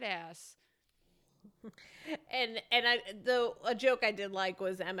certified badass? And a joke I did like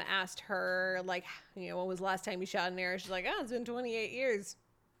was Emma asked her, like, when was the last time you shot an arrow? She's like, oh, it's been 28 years.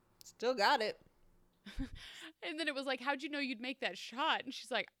 Still got it. And then it was like, how'd you know you'd make that shot? And she's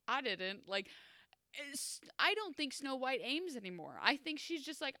like, I didn't. Like, I don't think Snow White aims anymore. I think she's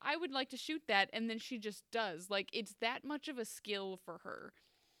just like, I would like to shoot that, and then she just does. Like, it's that much of a skill for her.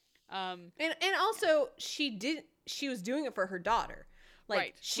 And also she was doing it for her daughter. Like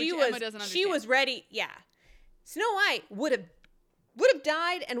right. she was ready. Yeah. Snow White would have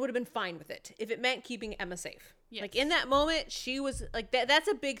died and would have been fine with it if it meant keeping Emma safe. Yes. Like in that moment, she was like that's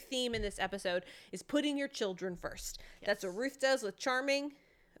a big theme in this episode is putting your children first. Yes. That's what Ruth does with Charming,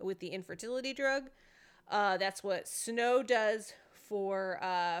 with the infertility drug. That's what Snow does for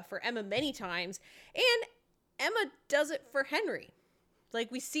Emma many times, and Emma does it for Henry. Like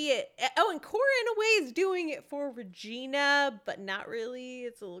we see it. Oh, and Cora in a way is doing it for Regina, but not really.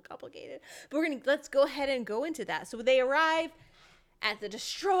 It's a little complicated. But let's go ahead and go into that. So they arrive at the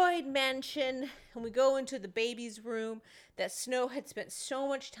destroyed mansion, and we go into the baby's room that Snow had spent so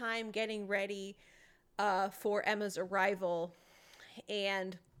much time getting ready for Emma's arrival,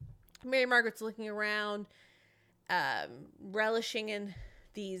 and Mary Margaret's looking around, relishing in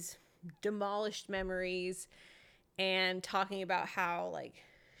these demolished memories and talking about how, like,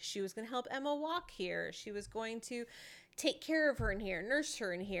 she was going to help Emma walk here. She was going to take care of her in here, nurse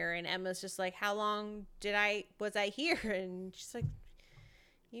her in here. And Emma's just like, how long was I here? And she's like,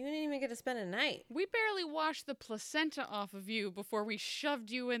 you didn't even get to spend a night. We barely washed the placenta off of you before we shoved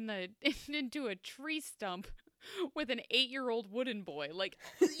you into a tree stump with an 8-year-old wooden boy. Like,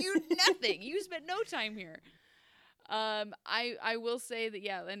 you nothing. You spent no time here. I will say that,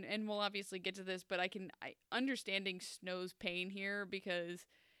 yeah, and we'll obviously get to this, but understanding Snow's pain here, because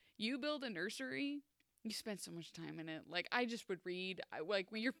you build a nursery, you spend so much time in it. Like, I just would read,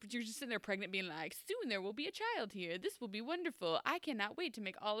 when you're just sitting there pregnant being like, soon there will be a child here. This will be wonderful. I cannot wait to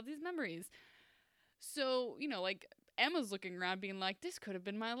make all of these memories. So, like, Emma's looking around being like, this could have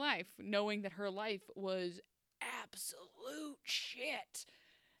been my life, knowing that her life was absolute shit.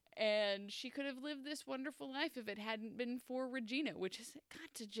 And she could have lived this wonderful life if it hadn't been for Regina, which has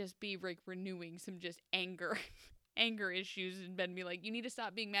got to just be like renewing some just anger issues, and Ben be like, you need to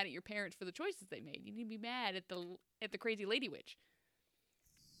stop being mad at your parents for the choices they made. You need to be mad at the crazy lady witch.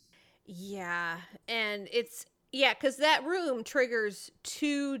 Yeah, and because that room triggers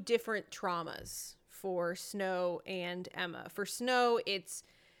 2 different traumas for Snow and Emma. For Snow, it's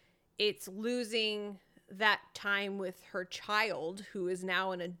losing that time with her child, who is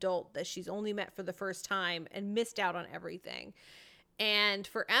now an adult that she's only met for the first time and missed out on everything. And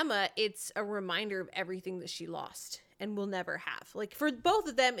for Emma, it's a reminder of everything that she lost and will never have. Like, for both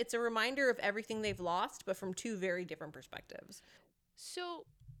of them, it's a reminder of everything they've lost, but from 2 very different perspectives. So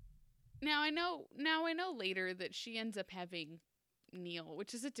now I know later that she ends up having Neil,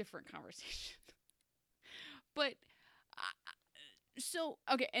 which is a different conversation. But so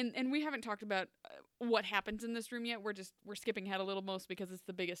okay, and we haven't talked about what happens in this room yet. We're skipping ahead a little, most because it's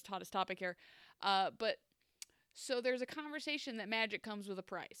the biggest, hottest topic here. But so there's a conversation that magic comes with a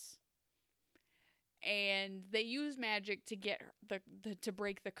price, and they use magic to get to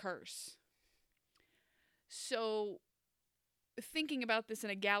break the curse. So, thinking about this in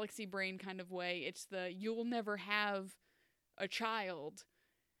a galaxy brain kind of way, it's you'll never have a child.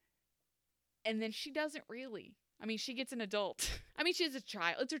 And then she doesn't really. I mean, she gets an adult. I mean, she has a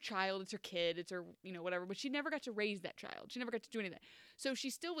child. It's her child. It's her kid. It's her, whatever. But she never got to raise that child. She never got to do any of that. So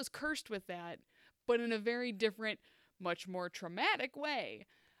she still was cursed with that, but in a very different, much more traumatic way,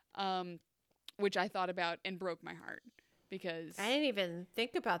 which I thought about and broke my heart, because I didn't even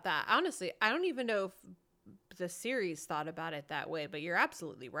think about that. Honestly, I don't even know if the series thought about it that way, but you're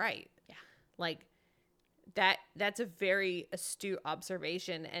absolutely right. Yeah. Like, that's a very astute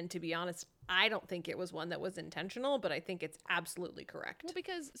observation, and to be honest, I don't think it was one that was intentional, but I think it's absolutely correct. Well,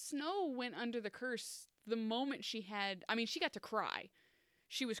 because Snow went under the curse the moment she got to cry.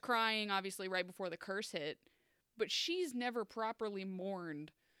 She was crying, obviously, right before the curse hit, but she's never properly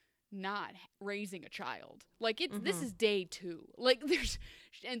mourned not raising a child. Like, this is day 2. Like,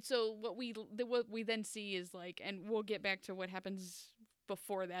 and so what we then see is, like, and we'll get back to what happens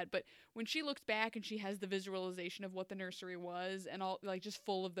before that, but when she looks back and she has the visualization of what the nursery was and all, like, just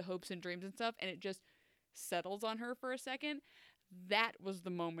full of the hopes and dreams and stuff, and it just settles on her for a second, that was the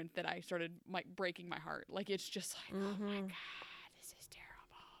moment that I started, like, breaking my heart. Like, it's just like, oh my God, this is terrible.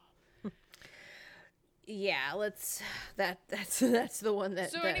 Yeah, that's the one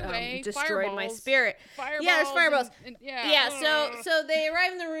that, destroyed my spirit. Fireballs. Yeah, there's fireballs. Yeah. So they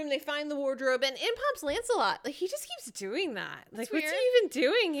arrive in the room, they find the wardrobe, and in pops Lancelot. Like, he just keeps doing that. Like, what's he even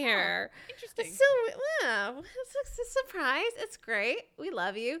doing here? Interesting. So, wow, it's a surprise. It's great. We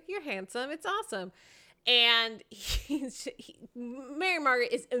love you. You're handsome. It's awesome. And Mary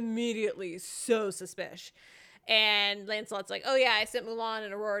Margaret is immediately so suspicious. And Lancelot's like, oh yeah, I sent Mulan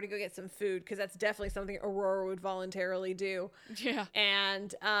and Aurora to go get some food, because that's definitely something Aurora would voluntarily do. Yeah.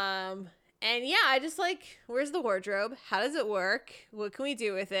 And yeah, I just like, where's the wardrobe? How does it work? What can we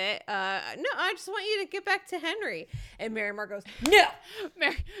do with it? No, I just want you to get back to Henry. And Mary Margaret goes, no!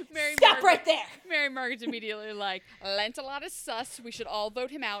 Mary Stop right there! Mary Margaret's immediately like, Lancelot is sus. We should all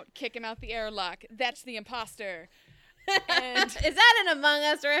vote him out. Kick him out the airlock. That's the imposter. And is that an Among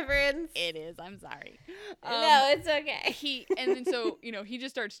Us reference? It is. I'm sorry. No, it's okay. And then so, he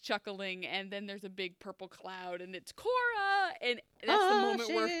just starts chuckling, and then there's a big purple cloud, and it's Cora, and that's the moment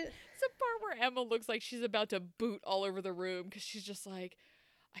where it's the part where Emma looks like she's about to boot all over the room, because she's just like,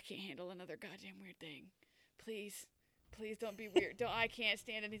 I can't handle another goddamn weird thing. Please don't be weird. I can't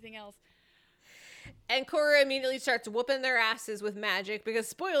stand anything else. And Cora immediately starts whooping their asses with magic, because,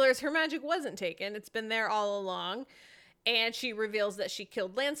 spoilers, her magic wasn't taken. It's been there all along. And she reveals that she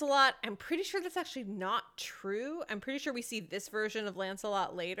killed Lancelot. I'm pretty sure that's actually not true. I'm pretty sure we see this version of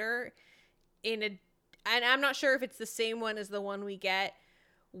Lancelot later. And I'm not sure if it's the same one as the one we get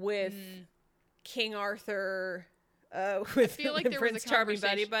with King Arthur. With I feel like there Prince was a Charming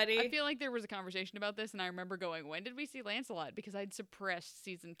conversation. buddy. I feel like there was a conversation about this, and I remember going, when did we see Lancelot? Because I'd suppressed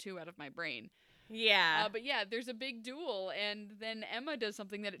season 2 out of my brain. Yeah. But yeah, there's a big duel, and then Emma does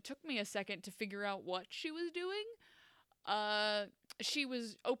something that it took me a second to figure out what she was doing. She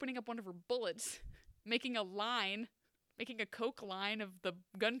was opening up one of her bullets, making a Coke line of the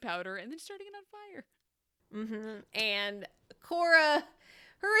gunpowder, and then starting it on fire. And Cora,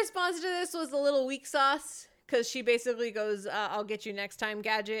 her response to this was a little weak sauce, because she basically goes, I'll get you next time,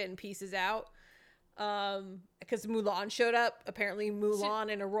 Gadget, and pieces out. Because Mulan showed up. Apparently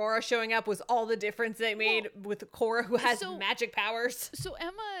Mulan and Aurora showing up was all the difference they made with Cora, who has magic powers. So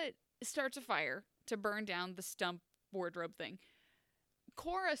Emma starts a fire to burn down the stump wardrobe thing.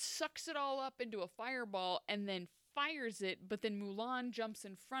 Cora sucks it all up into a fireball and then fires it, but then Mulan jumps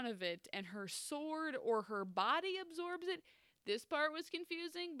in front of it, and her sword or her body absorbs it. This part was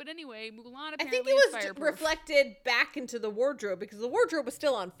confusing, but anyway, Mulan apparently I think it was reflected back into the wardrobe, because the wardrobe was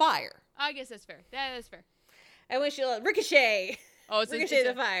still on fire. I guess that's fair. That is fair. And when she let ricochet. Oh, Ricochet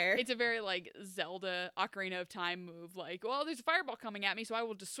the fire. It's a very like Zelda Ocarina of Time move. Like, well, there's a fireball coming at me, so I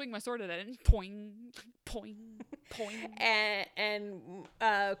will just swing my sword at it and poing, poing, poing. And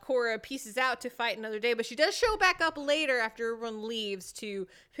Korra pieces out to fight another day, but she does show back up later after everyone leaves to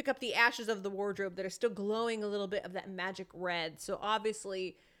pick up the ashes of the wardrobe that are still glowing a little bit of that magic red. So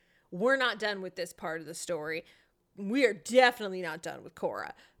obviously, we're not done with this part of the story. We are definitely not done with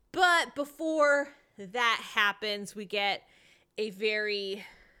Korra. But before that happens, we get a very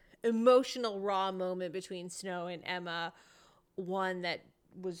emotional, raw moment between Snow and Emma. One that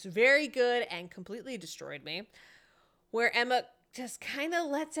was very good and completely destroyed me. Where Emma just kind of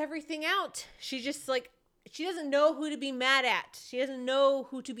lets everything out. She just she doesn't know who to be mad at. She doesn't know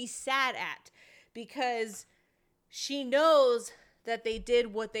who to be sad at. Because she knows that they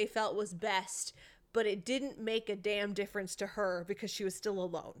did what they felt was best. But it didn't make a damn difference to her because she was still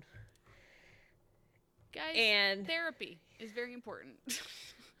alone. Guys, and therapy is very important.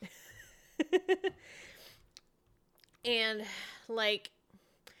 and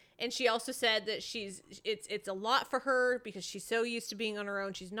she also said that it's a lot for her because she's so used to being on her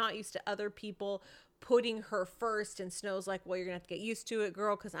own. She's not used to other people putting her first. And Snow's like, well, you're gonna have to get used to it,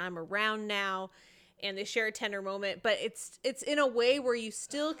 girl, because I'm around now. And they share a tender moment, but it's in a way where you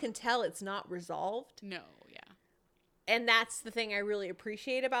still can tell it's not resolved. No, yeah. And that's the thing I really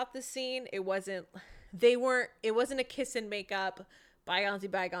appreciate about this scene. It wasn't a kiss and make up. Bygones be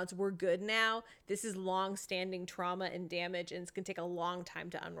bygones. We're good now. This is long-standing trauma and damage, and it's going to take a long time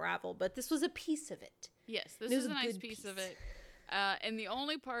to unravel. But this was a piece of it. Yes, this is a nice piece of it. And the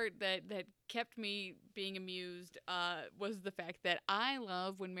only part that kept me being amused was the fact that I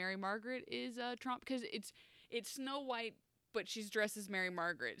love when Mary Margaret is Trump, because it's Snow White, but she's dressed as Mary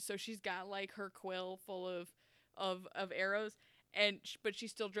Margaret, so she's got like her quill full of arrows, but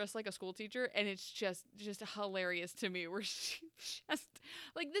she's still dressed like a school teacher, and it's just hilarious to me. Where she just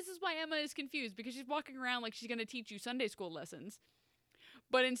like, this is why Emma is confused, because she's walking around like she's gonna teach you Sunday school lessons.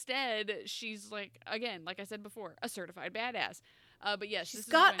 But instead, she's like, again, like I said before, a certified badass. But yes, she's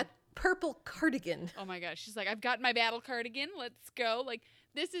got a purple cardigan. Oh my gosh, she's like, I've got my battle cardigan. Let's go. Like,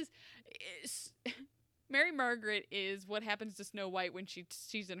 this is Mary Margaret is what happens to Snow White when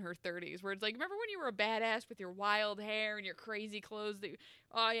she's in her 30s, where it's like, remember when you were a badass with your wild hair and your crazy clothes?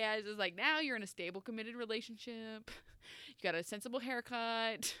 Oh yeah, it's like, now you're in a stable, committed relationship. You got a sensible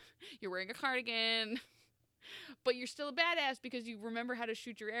haircut. You're wearing a cardigan. But you're still a badass because you remember how to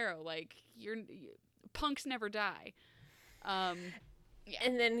shoot your arrow. Like, punks never die. Yeah.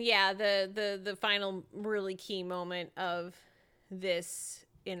 And then, yeah, the final really key moment of this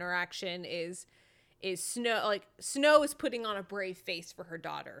interaction is Snow. Like, Snow is putting on a brave face for her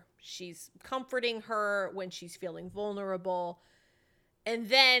daughter. She's comforting her when she's feeling vulnerable. And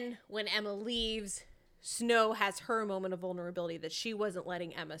then when Emma leaves, Snow has her moment of vulnerability that she wasn't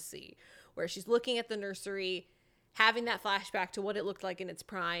letting Emma see, where she's looking at the nursery, having that flashback to what it looked like in its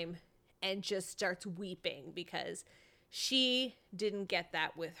prime, and just starts weeping because she didn't get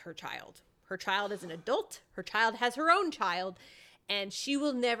that with her child. Her child is an adult. Her child has her own child, and she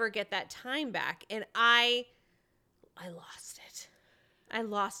will never get that time back. And I lost it. I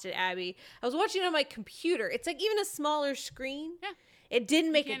lost it, Abby. I was watching it on my computer. It's like even a smaller screen. Yeah. It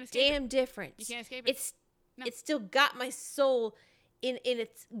didn't make a damn difference. You can't escape it. It still got my soul in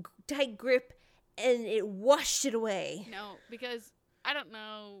its tight grip, and it washed it away. No, because I don't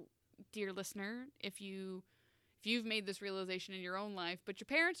know, dear listener, if you've made this realization in your own life, but your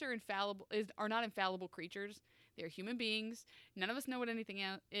parents are not infallible creatures. They're human beings. None of us know what anything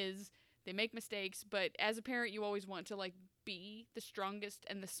is. They make mistakes, but as a parent, you always want to like be the strongest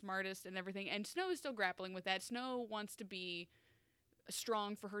and the smartest and everything. And Snow is still grappling with that. Snow wants to be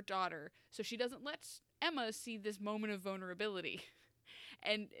strong for her daughter, so she doesn't let Emma see this moment of vulnerability.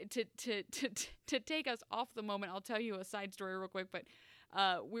 And to take us off the moment, I'll tell you a side story real quick, but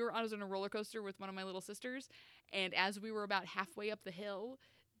I was on a roller coaster with one of my little sisters, and as we were about halfway up the hill,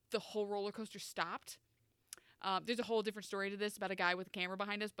 the whole roller coaster stopped. There's a whole different story to this about a guy with a camera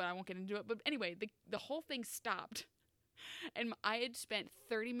behind us, but I won't get into it. But anyway, the whole thing stopped, and I had spent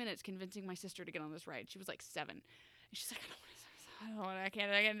 30 minutes convincing my sister to get on this ride. She was like 7, and she's like, I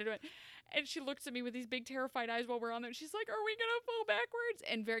can't do it. And she looks at me with these big terrified eyes while we're on there. And she's like, are we going to fall backwards?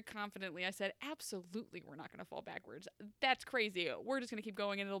 And very confidently I said, absolutely we're not going to fall backwards. That's crazy. We're just going to keep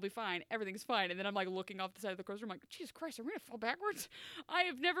going and it'll be fine. Everything's fine. And then I'm like looking off the side of the coaster. I'm like, Jesus Christ, are we going to fall backwards? I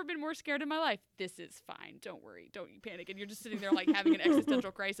have never been more scared in my life. This is fine. Don't worry. Don't you panic. And you're just sitting there like having an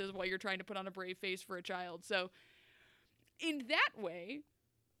existential crisis while you're trying to put on a brave face for a child. So in that way,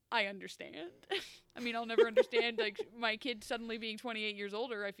 I understand. I mean, I'll never understand like my kid suddenly being 28 years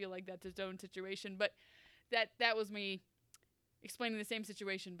older. I feel like that's his own situation, but that was me explaining the same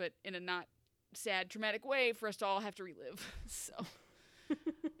situation, but in a not sad, traumatic way for us to all have to relive. So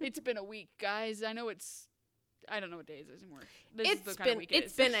it's been a week, guys. I know I don't know what day it is anymore. This is the kind of week it is.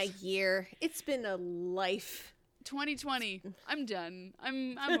 It's been a year. It's been a life. 2020. I'm done.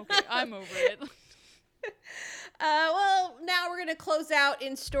 I'm okay. I'm over it. Well, now we're gonna close out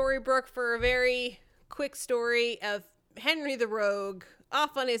in Storybrooke for a very quick story of Henry the Rogue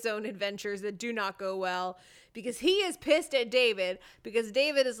off on his own adventures that do not go well because he is pissed at David because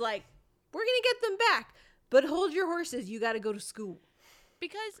David is like, we're gonna get them back, but hold your horses. You got to go to school.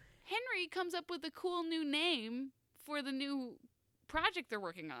 Because Henry comes up with a cool new name for the new project they're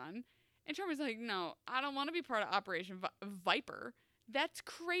working on. And Charmy's like, no, I don't want to be part of Operation Viper. That's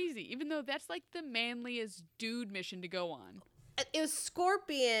crazy. Even though that's like the manliest dude mission to go on. It was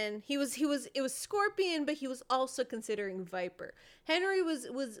Scorpion. It was Scorpion, but he was also considering Viper. Henry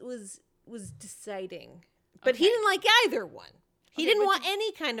was deciding. But he didn't like either one. He didn't want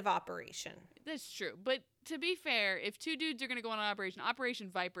any kind of operation. That's true. But to be fair, if two dudes are going to go on an Operation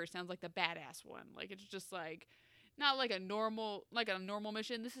Viper sounds like the badass one. Like, it's just like, not like a normal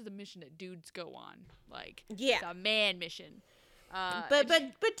mission. This is a mission that dudes go on. Like, it's a man mission. But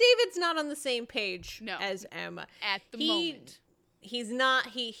David's not on the same page as Emma. At the moment. He's not,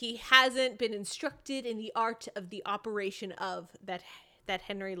 he hasn't been instructed in the art of the operation of that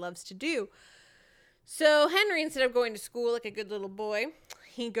Henry loves to do. So Henry, instead of going to school like a good little boy,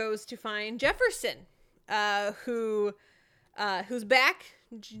 he goes to find Jefferson, who's back,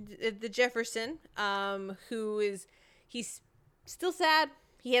 the Jefferson, he's still sad.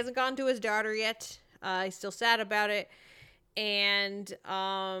 He hasn't gone to his daughter yet. He's still sad about it. And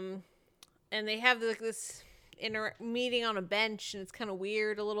they have this meeting on a bench, and it's kind of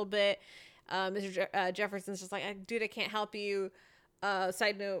weird a little bit. Mr. Jefferson's just like, dude, I can't help you.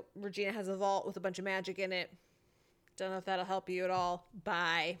 Side note, Regina has a vault with a bunch of magic in it. Don't know if that'll help you at all.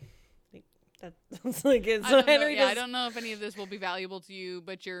 Bye. That's like it. So I don't know if any of this will be valuable to you,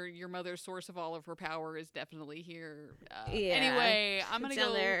 but your mother's source of all of her power is definitely here. Anyway, I'm gonna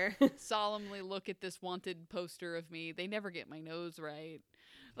go there. solemnly look at this wanted poster of me. They never get my nose right.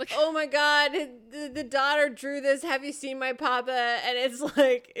 Look. Oh my God, the daughter drew this. Have you seen my papa? And it's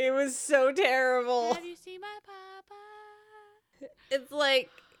like, it was so terrible. Have you seen my papa? It's like,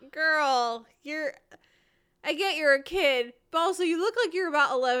 girl, I get you're a kid, but also you look like you're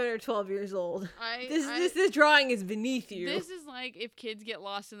about 11 or 12 years old. This drawing is beneath you. This is like if kids get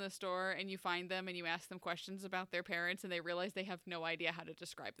lost in the store and you find them and you ask them questions about their parents and they realize they have no idea how to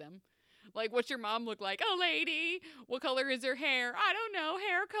describe them. Like, what's your mom look like? A lady. What color is her hair? I don't know.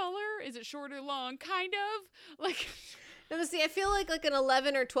 Hair color? Is it short or long? Kind of. Like... No, see, I feel like an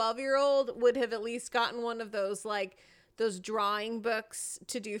 11 or 12-year-old would have at least gotten one of those, like, those drawing books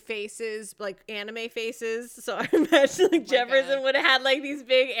to do faces, like anime faces. So I imagine like Jefferson would have had like these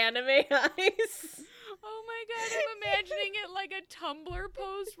big anime eyes. Oh my God, I'm imagining it like a Tumblr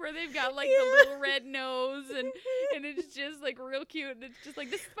post where they've got like the little red nose and it's just like real cute and it's just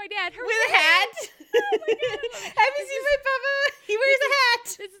like, this is my dad. With a hat? Oh my God. Have you seen my papa? He wears a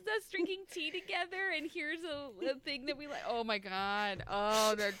hat. This is us drinking tea together and here's a thing that we like. Oh my God.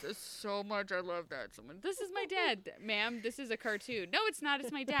 Oh, that's so much. I love that so much. This is my dad. Ma'am, this is a cartoon. No, it's not.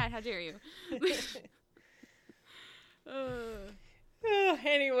 It's my dad. How dare you?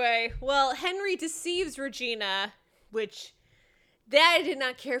 Anyway, well, Henry deceives Regina, which that I did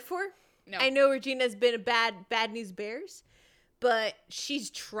not care for. No. I know Regina's been a bad news bears, but she's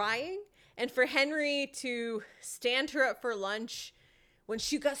trying. And for Henry to stand her up for lunch when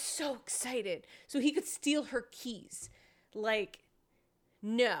she got so excited so he could steal her keys. Like,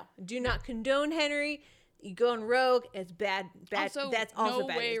 no, do not condone Henry. You go on rogue, it's bad. Also, that's also no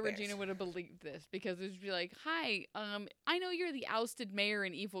bad. No way Regina would have believed this because it would be like, "Hi, I know you're the ousted mayor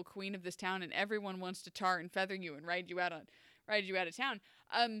and evil queen of this town, and everyone wants to tar and feather you and ride you out of town.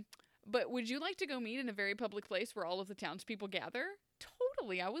 But would you like to go meet in a very public place where all of the townspeople gather?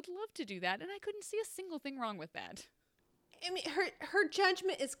 Totally, I would love to do that, and I couldn't see a single thing wrong with that." I mean, her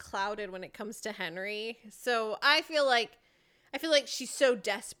judgment is clouded when it comes to Henry, so I feel like she's so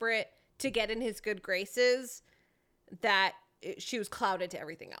desperate to get in his good graces that she was clouded to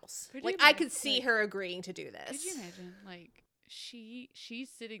everything else. Like, I could see her agreeing to do this. Could you imagine, like, she's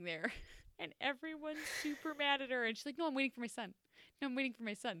sitting there and everyone's super mad at her and she's like, no, I'm waiting for my son. No, I'm waiting for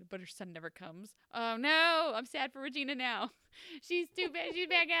my son. But her son never comes. Oh, no, I'm sad for Regina now. She's too bad. She's a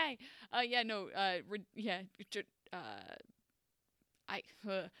bad guy.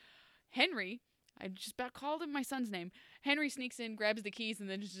 Henry, I just about called him my son's name. Henry sneaks in, grabs the keys, and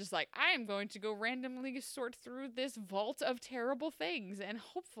then is just like, I am going to go randomly sort through this vault of terrible things and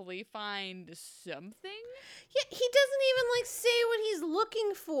hopefully find something. Yeah, he doesn't even like say what he's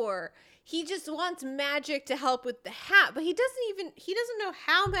looking for. He just wants magic to help with the hat, but he doesn't know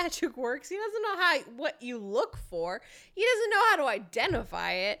how magic works. He doesn't know what you look for. He doesn't know how to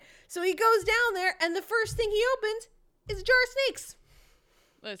identify it. So he goes down there, and the first thing he opens is a jar of snakes.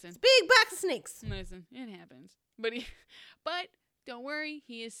 Listen. Big box of snakes. Listen, it happens. But don't worry,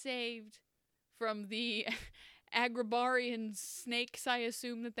 he is saved from the Agrabarian snakes, I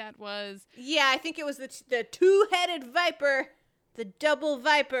assume that was. Yeah, I think it was the two-headed viper. The double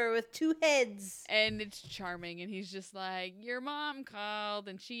viper with two heads. And it's charming, and he's just like, your mom called,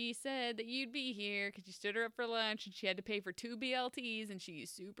 and she said that you'd be here because you stood her up for lunch, and she had to pay for 2 BLTs, and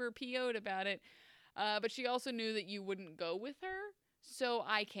she's super PO'd about it. But she also knew that you wouldn't go with her, so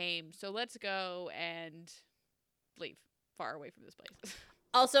I came. So let's go and leave far away from this place.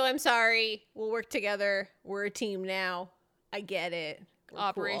 Also, I'm sorry. We'll work together. We're a team now. I get it. We're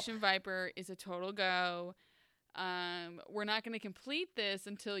Operation cool. Viper is a total go. We're not going to complete this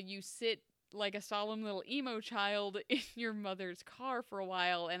until you sit like a solemn little emo child in your mother's car for a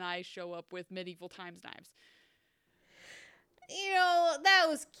while, and I show up with medieval times knives. You know, that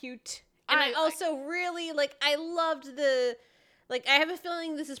was cute. And I also really, I loved I have a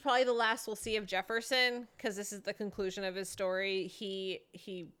feeling this is probably the last we'll see of Jefferson, because this is the conclusion of his story. He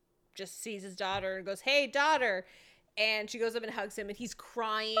just sees his daughter and goes, hey, daughter. And she goes up and hugs him, and he's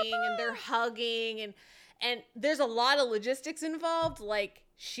crying, and they're hugging, and there's a lot of logistics involved. Like,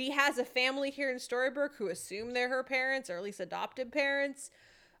 she has a family here in Storybrooke who assume they're her parents, or at least adopted parents.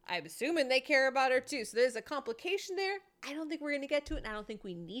 I'm assuming they care about her too. So there's a complication there. I don't think we're going to get to it, and I don't think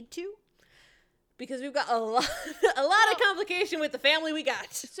we need to, because we've got a lot of complication with the family we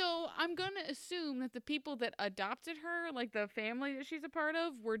got. So I'm going to assume that the people that adopted her, like the family that she's a part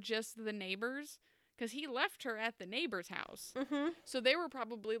of, were just the neighbors. Because he left her at the neighbor's house. Mm-hmm. So they were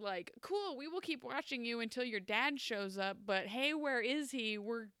probably like, cool, we will keep watching you until your dad shows up. But hey, where is he?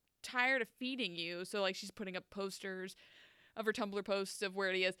 We're tired of feeding you. So like she's putting up posters of her Tumblr posts of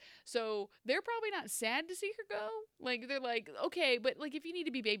where he is. So they're probably not sad to see her go. Like they're like, okay, but like if you need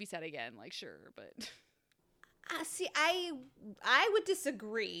to be babysat again, like sure, but. See, I would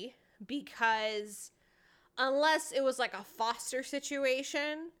disagree, because unless it was like a foster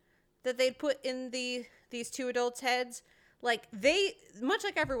situation that they'd put in these two adults' heads, like they, much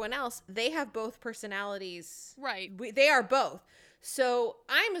like everyone else, they have both personalities. Right. They are both. So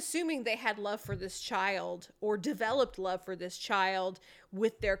I'm assuming they had love for this child, or developed love for this child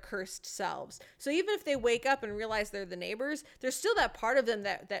with their cursed selves. So even if they wake up and realize they're the neighbors, there's still that part of them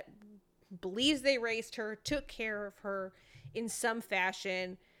that believes they raised her, took care of her in some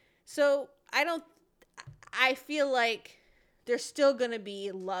fashion. So I feel like there's still going to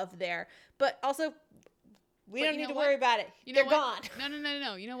be love there. But also, we don't need to worry about it. They're gone.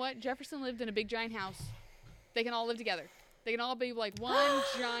 No. You know what? Jefferson lived in a big giant house. They can all live together. They can all be like one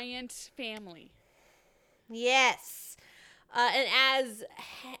giant family. Yes. And as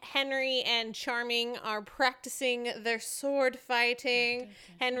Henry and Charming are practicing their sword fighting,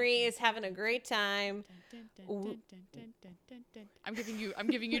 Henry is having a great time. I'm giving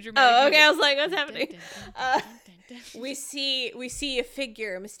you dramatic. Oh, okay. I was like, what's happening? We see a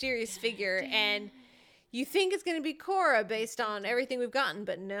figure, a mysterious figure, and you think it's going to be Cora based on everything we've gotten,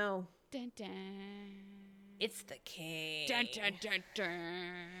 but no. It's the king.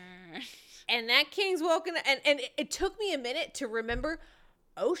 And that king's woken up, and it took me a minute to remember,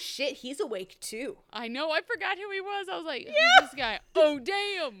 oh shit, he's awake too. I know, I forgot who he was. I was like, who's this guy? Oh,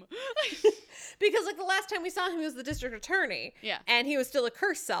 damn. Because like the last time we saw him, he was the district attorney. Yeah. And he was still a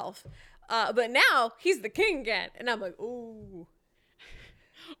cursed self. But now he's the king again. And I'm like, ooh.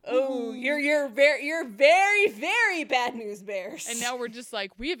 Oh, you're very, very bad news bears. And now we're just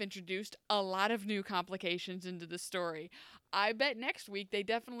like, we have introduced a lot of new complications into the story. I bet next week they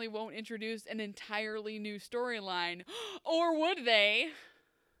definitely won't introduce an entirely new storyline. Or would they?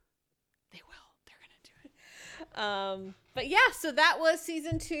 They will. They're going to do it. But yeah, so that was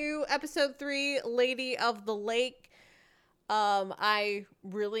season 2, episode 3, Lady of the Lake. I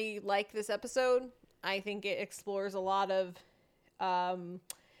really like this episode. I think it explores a lot of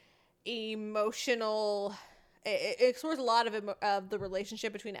emotional. It explores a lot of the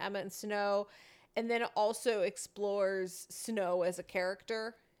relationship between Emma and Snow, and then it also explores Snow as a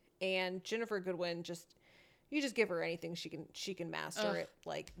character. And Ginnifer Goodwin, you just give her anything, she can master it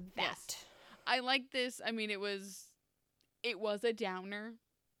like that. Yes. I like this. I mean, it was a downer.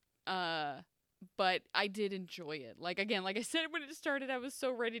 but I did enjoy it. Like, again, like I said when it started, I was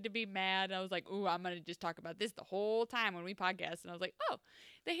so ready to be mad. I was like, ooh, I'm going to just talk about this the whole time when we podcast. And I was like, oh,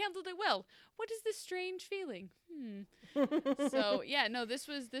 they handled it well. What is this strange feeling? So, yeah, no, this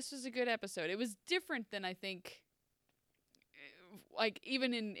was a good episode. It was different than I think, like,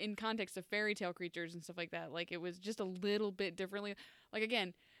 even in context of fairy tale creatures and stuff like that. Like, it was just a little bit differently. Like,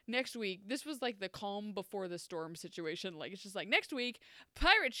 again, next week, this was like the calm before the storm situation. Like, it's just like, next week,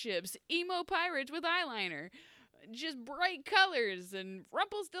 pirate ships, emo pirates with eyeliner, just bright colors and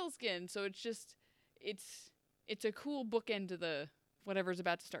Rumpelstiltskin. So it's just, it's a cool bookend to the whatever's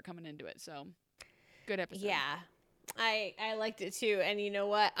about to start coming into it. So, good episode. Yeah. I liked it too, and you know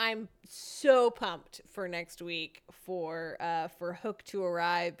what? I'm so pumped for next week for Hook to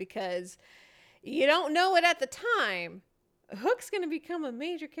arrive, because you don't know it at the time. Hook's going to become a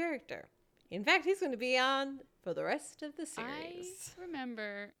major character. In fact, he's going to be on for the rest of the series. I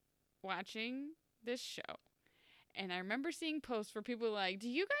remember watching this show, and I remember seeing posts for people like, "Do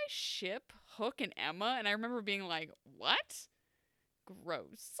you guys ship Hook and Emma?" And I remember being like, "What?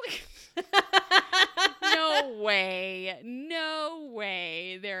 Gross." No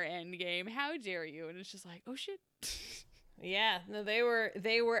way they're endgame. How dare you? And it's just like, oh shit. Yeah, no, they were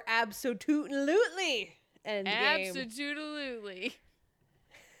absolutely endgame. Absolutely.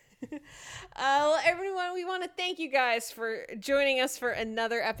 Well, everyone, we want to thank you guys for joining us for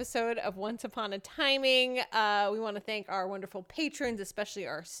another episode of Once Upon a Timing. We want to thank our wonderful patrons, especially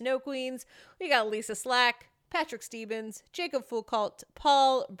our Snow Queens. We got Lisa Slack, Patrick Stevens, Jacob Foucault,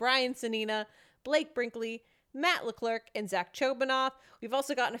 Paul, Brian Sanina, Blake Brinkley, Matt Leclerc, and Zach Chobanoff. We've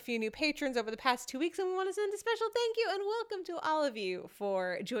also gotten a few new patrons over the past 2 weeks, and we want to send a special thank you and welcome to all of you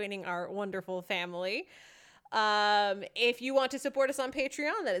for joining our wonderful family. If you want to support us on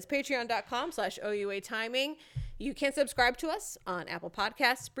Patreon, that is patreon.com/OUA Timing. You can subscribe to us on Apple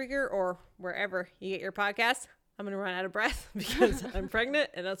Podcasts, Spreaker, or wherever you get your podcasts. I'm going to run out of breath because I'm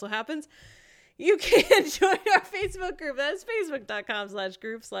pregnant, and that's what happens. You can join our Facebook group. That's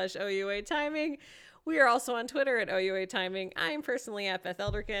facebook.com/group/OUA Timing. We are also on Twitter at OUA Timing. I am personally at Beth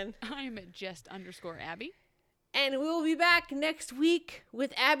Elderkin. I'm at just_Abby. And we will be back next week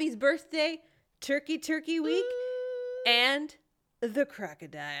with Abby's birthday, Turkey Week, and the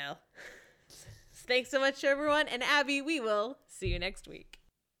crocodile. Thanks so much, everyone. And Abby, we will see you next week.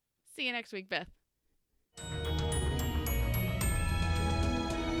 See you next week, Beth.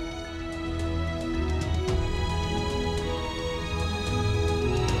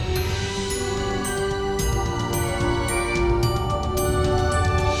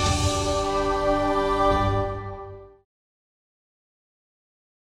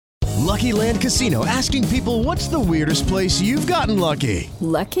 Lucky Land Casino, asking people, what's the weirdest place you've gotten lucky?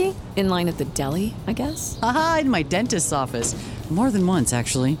 Lucky? In line at the deli, I guess? Aha, in my dentist's office. More than once,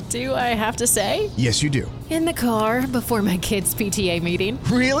 actually. Do I have to say? Yes, you do. In the car before my kids' PTA meeting.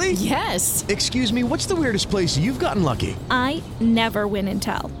 Really? Yes. Excuse me, what's the weirdest place you've gotten lucky? I never win and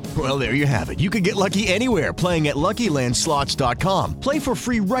tell. Well, there you have it. You can get lucky anywhere, playing at LuckyLandSlots.com. Play for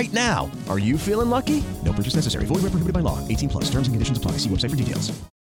free right now. Are you feeling lucky? No purchase necessary. Void where prohibited by law. 18+. Terms and conditions apply. See website for details.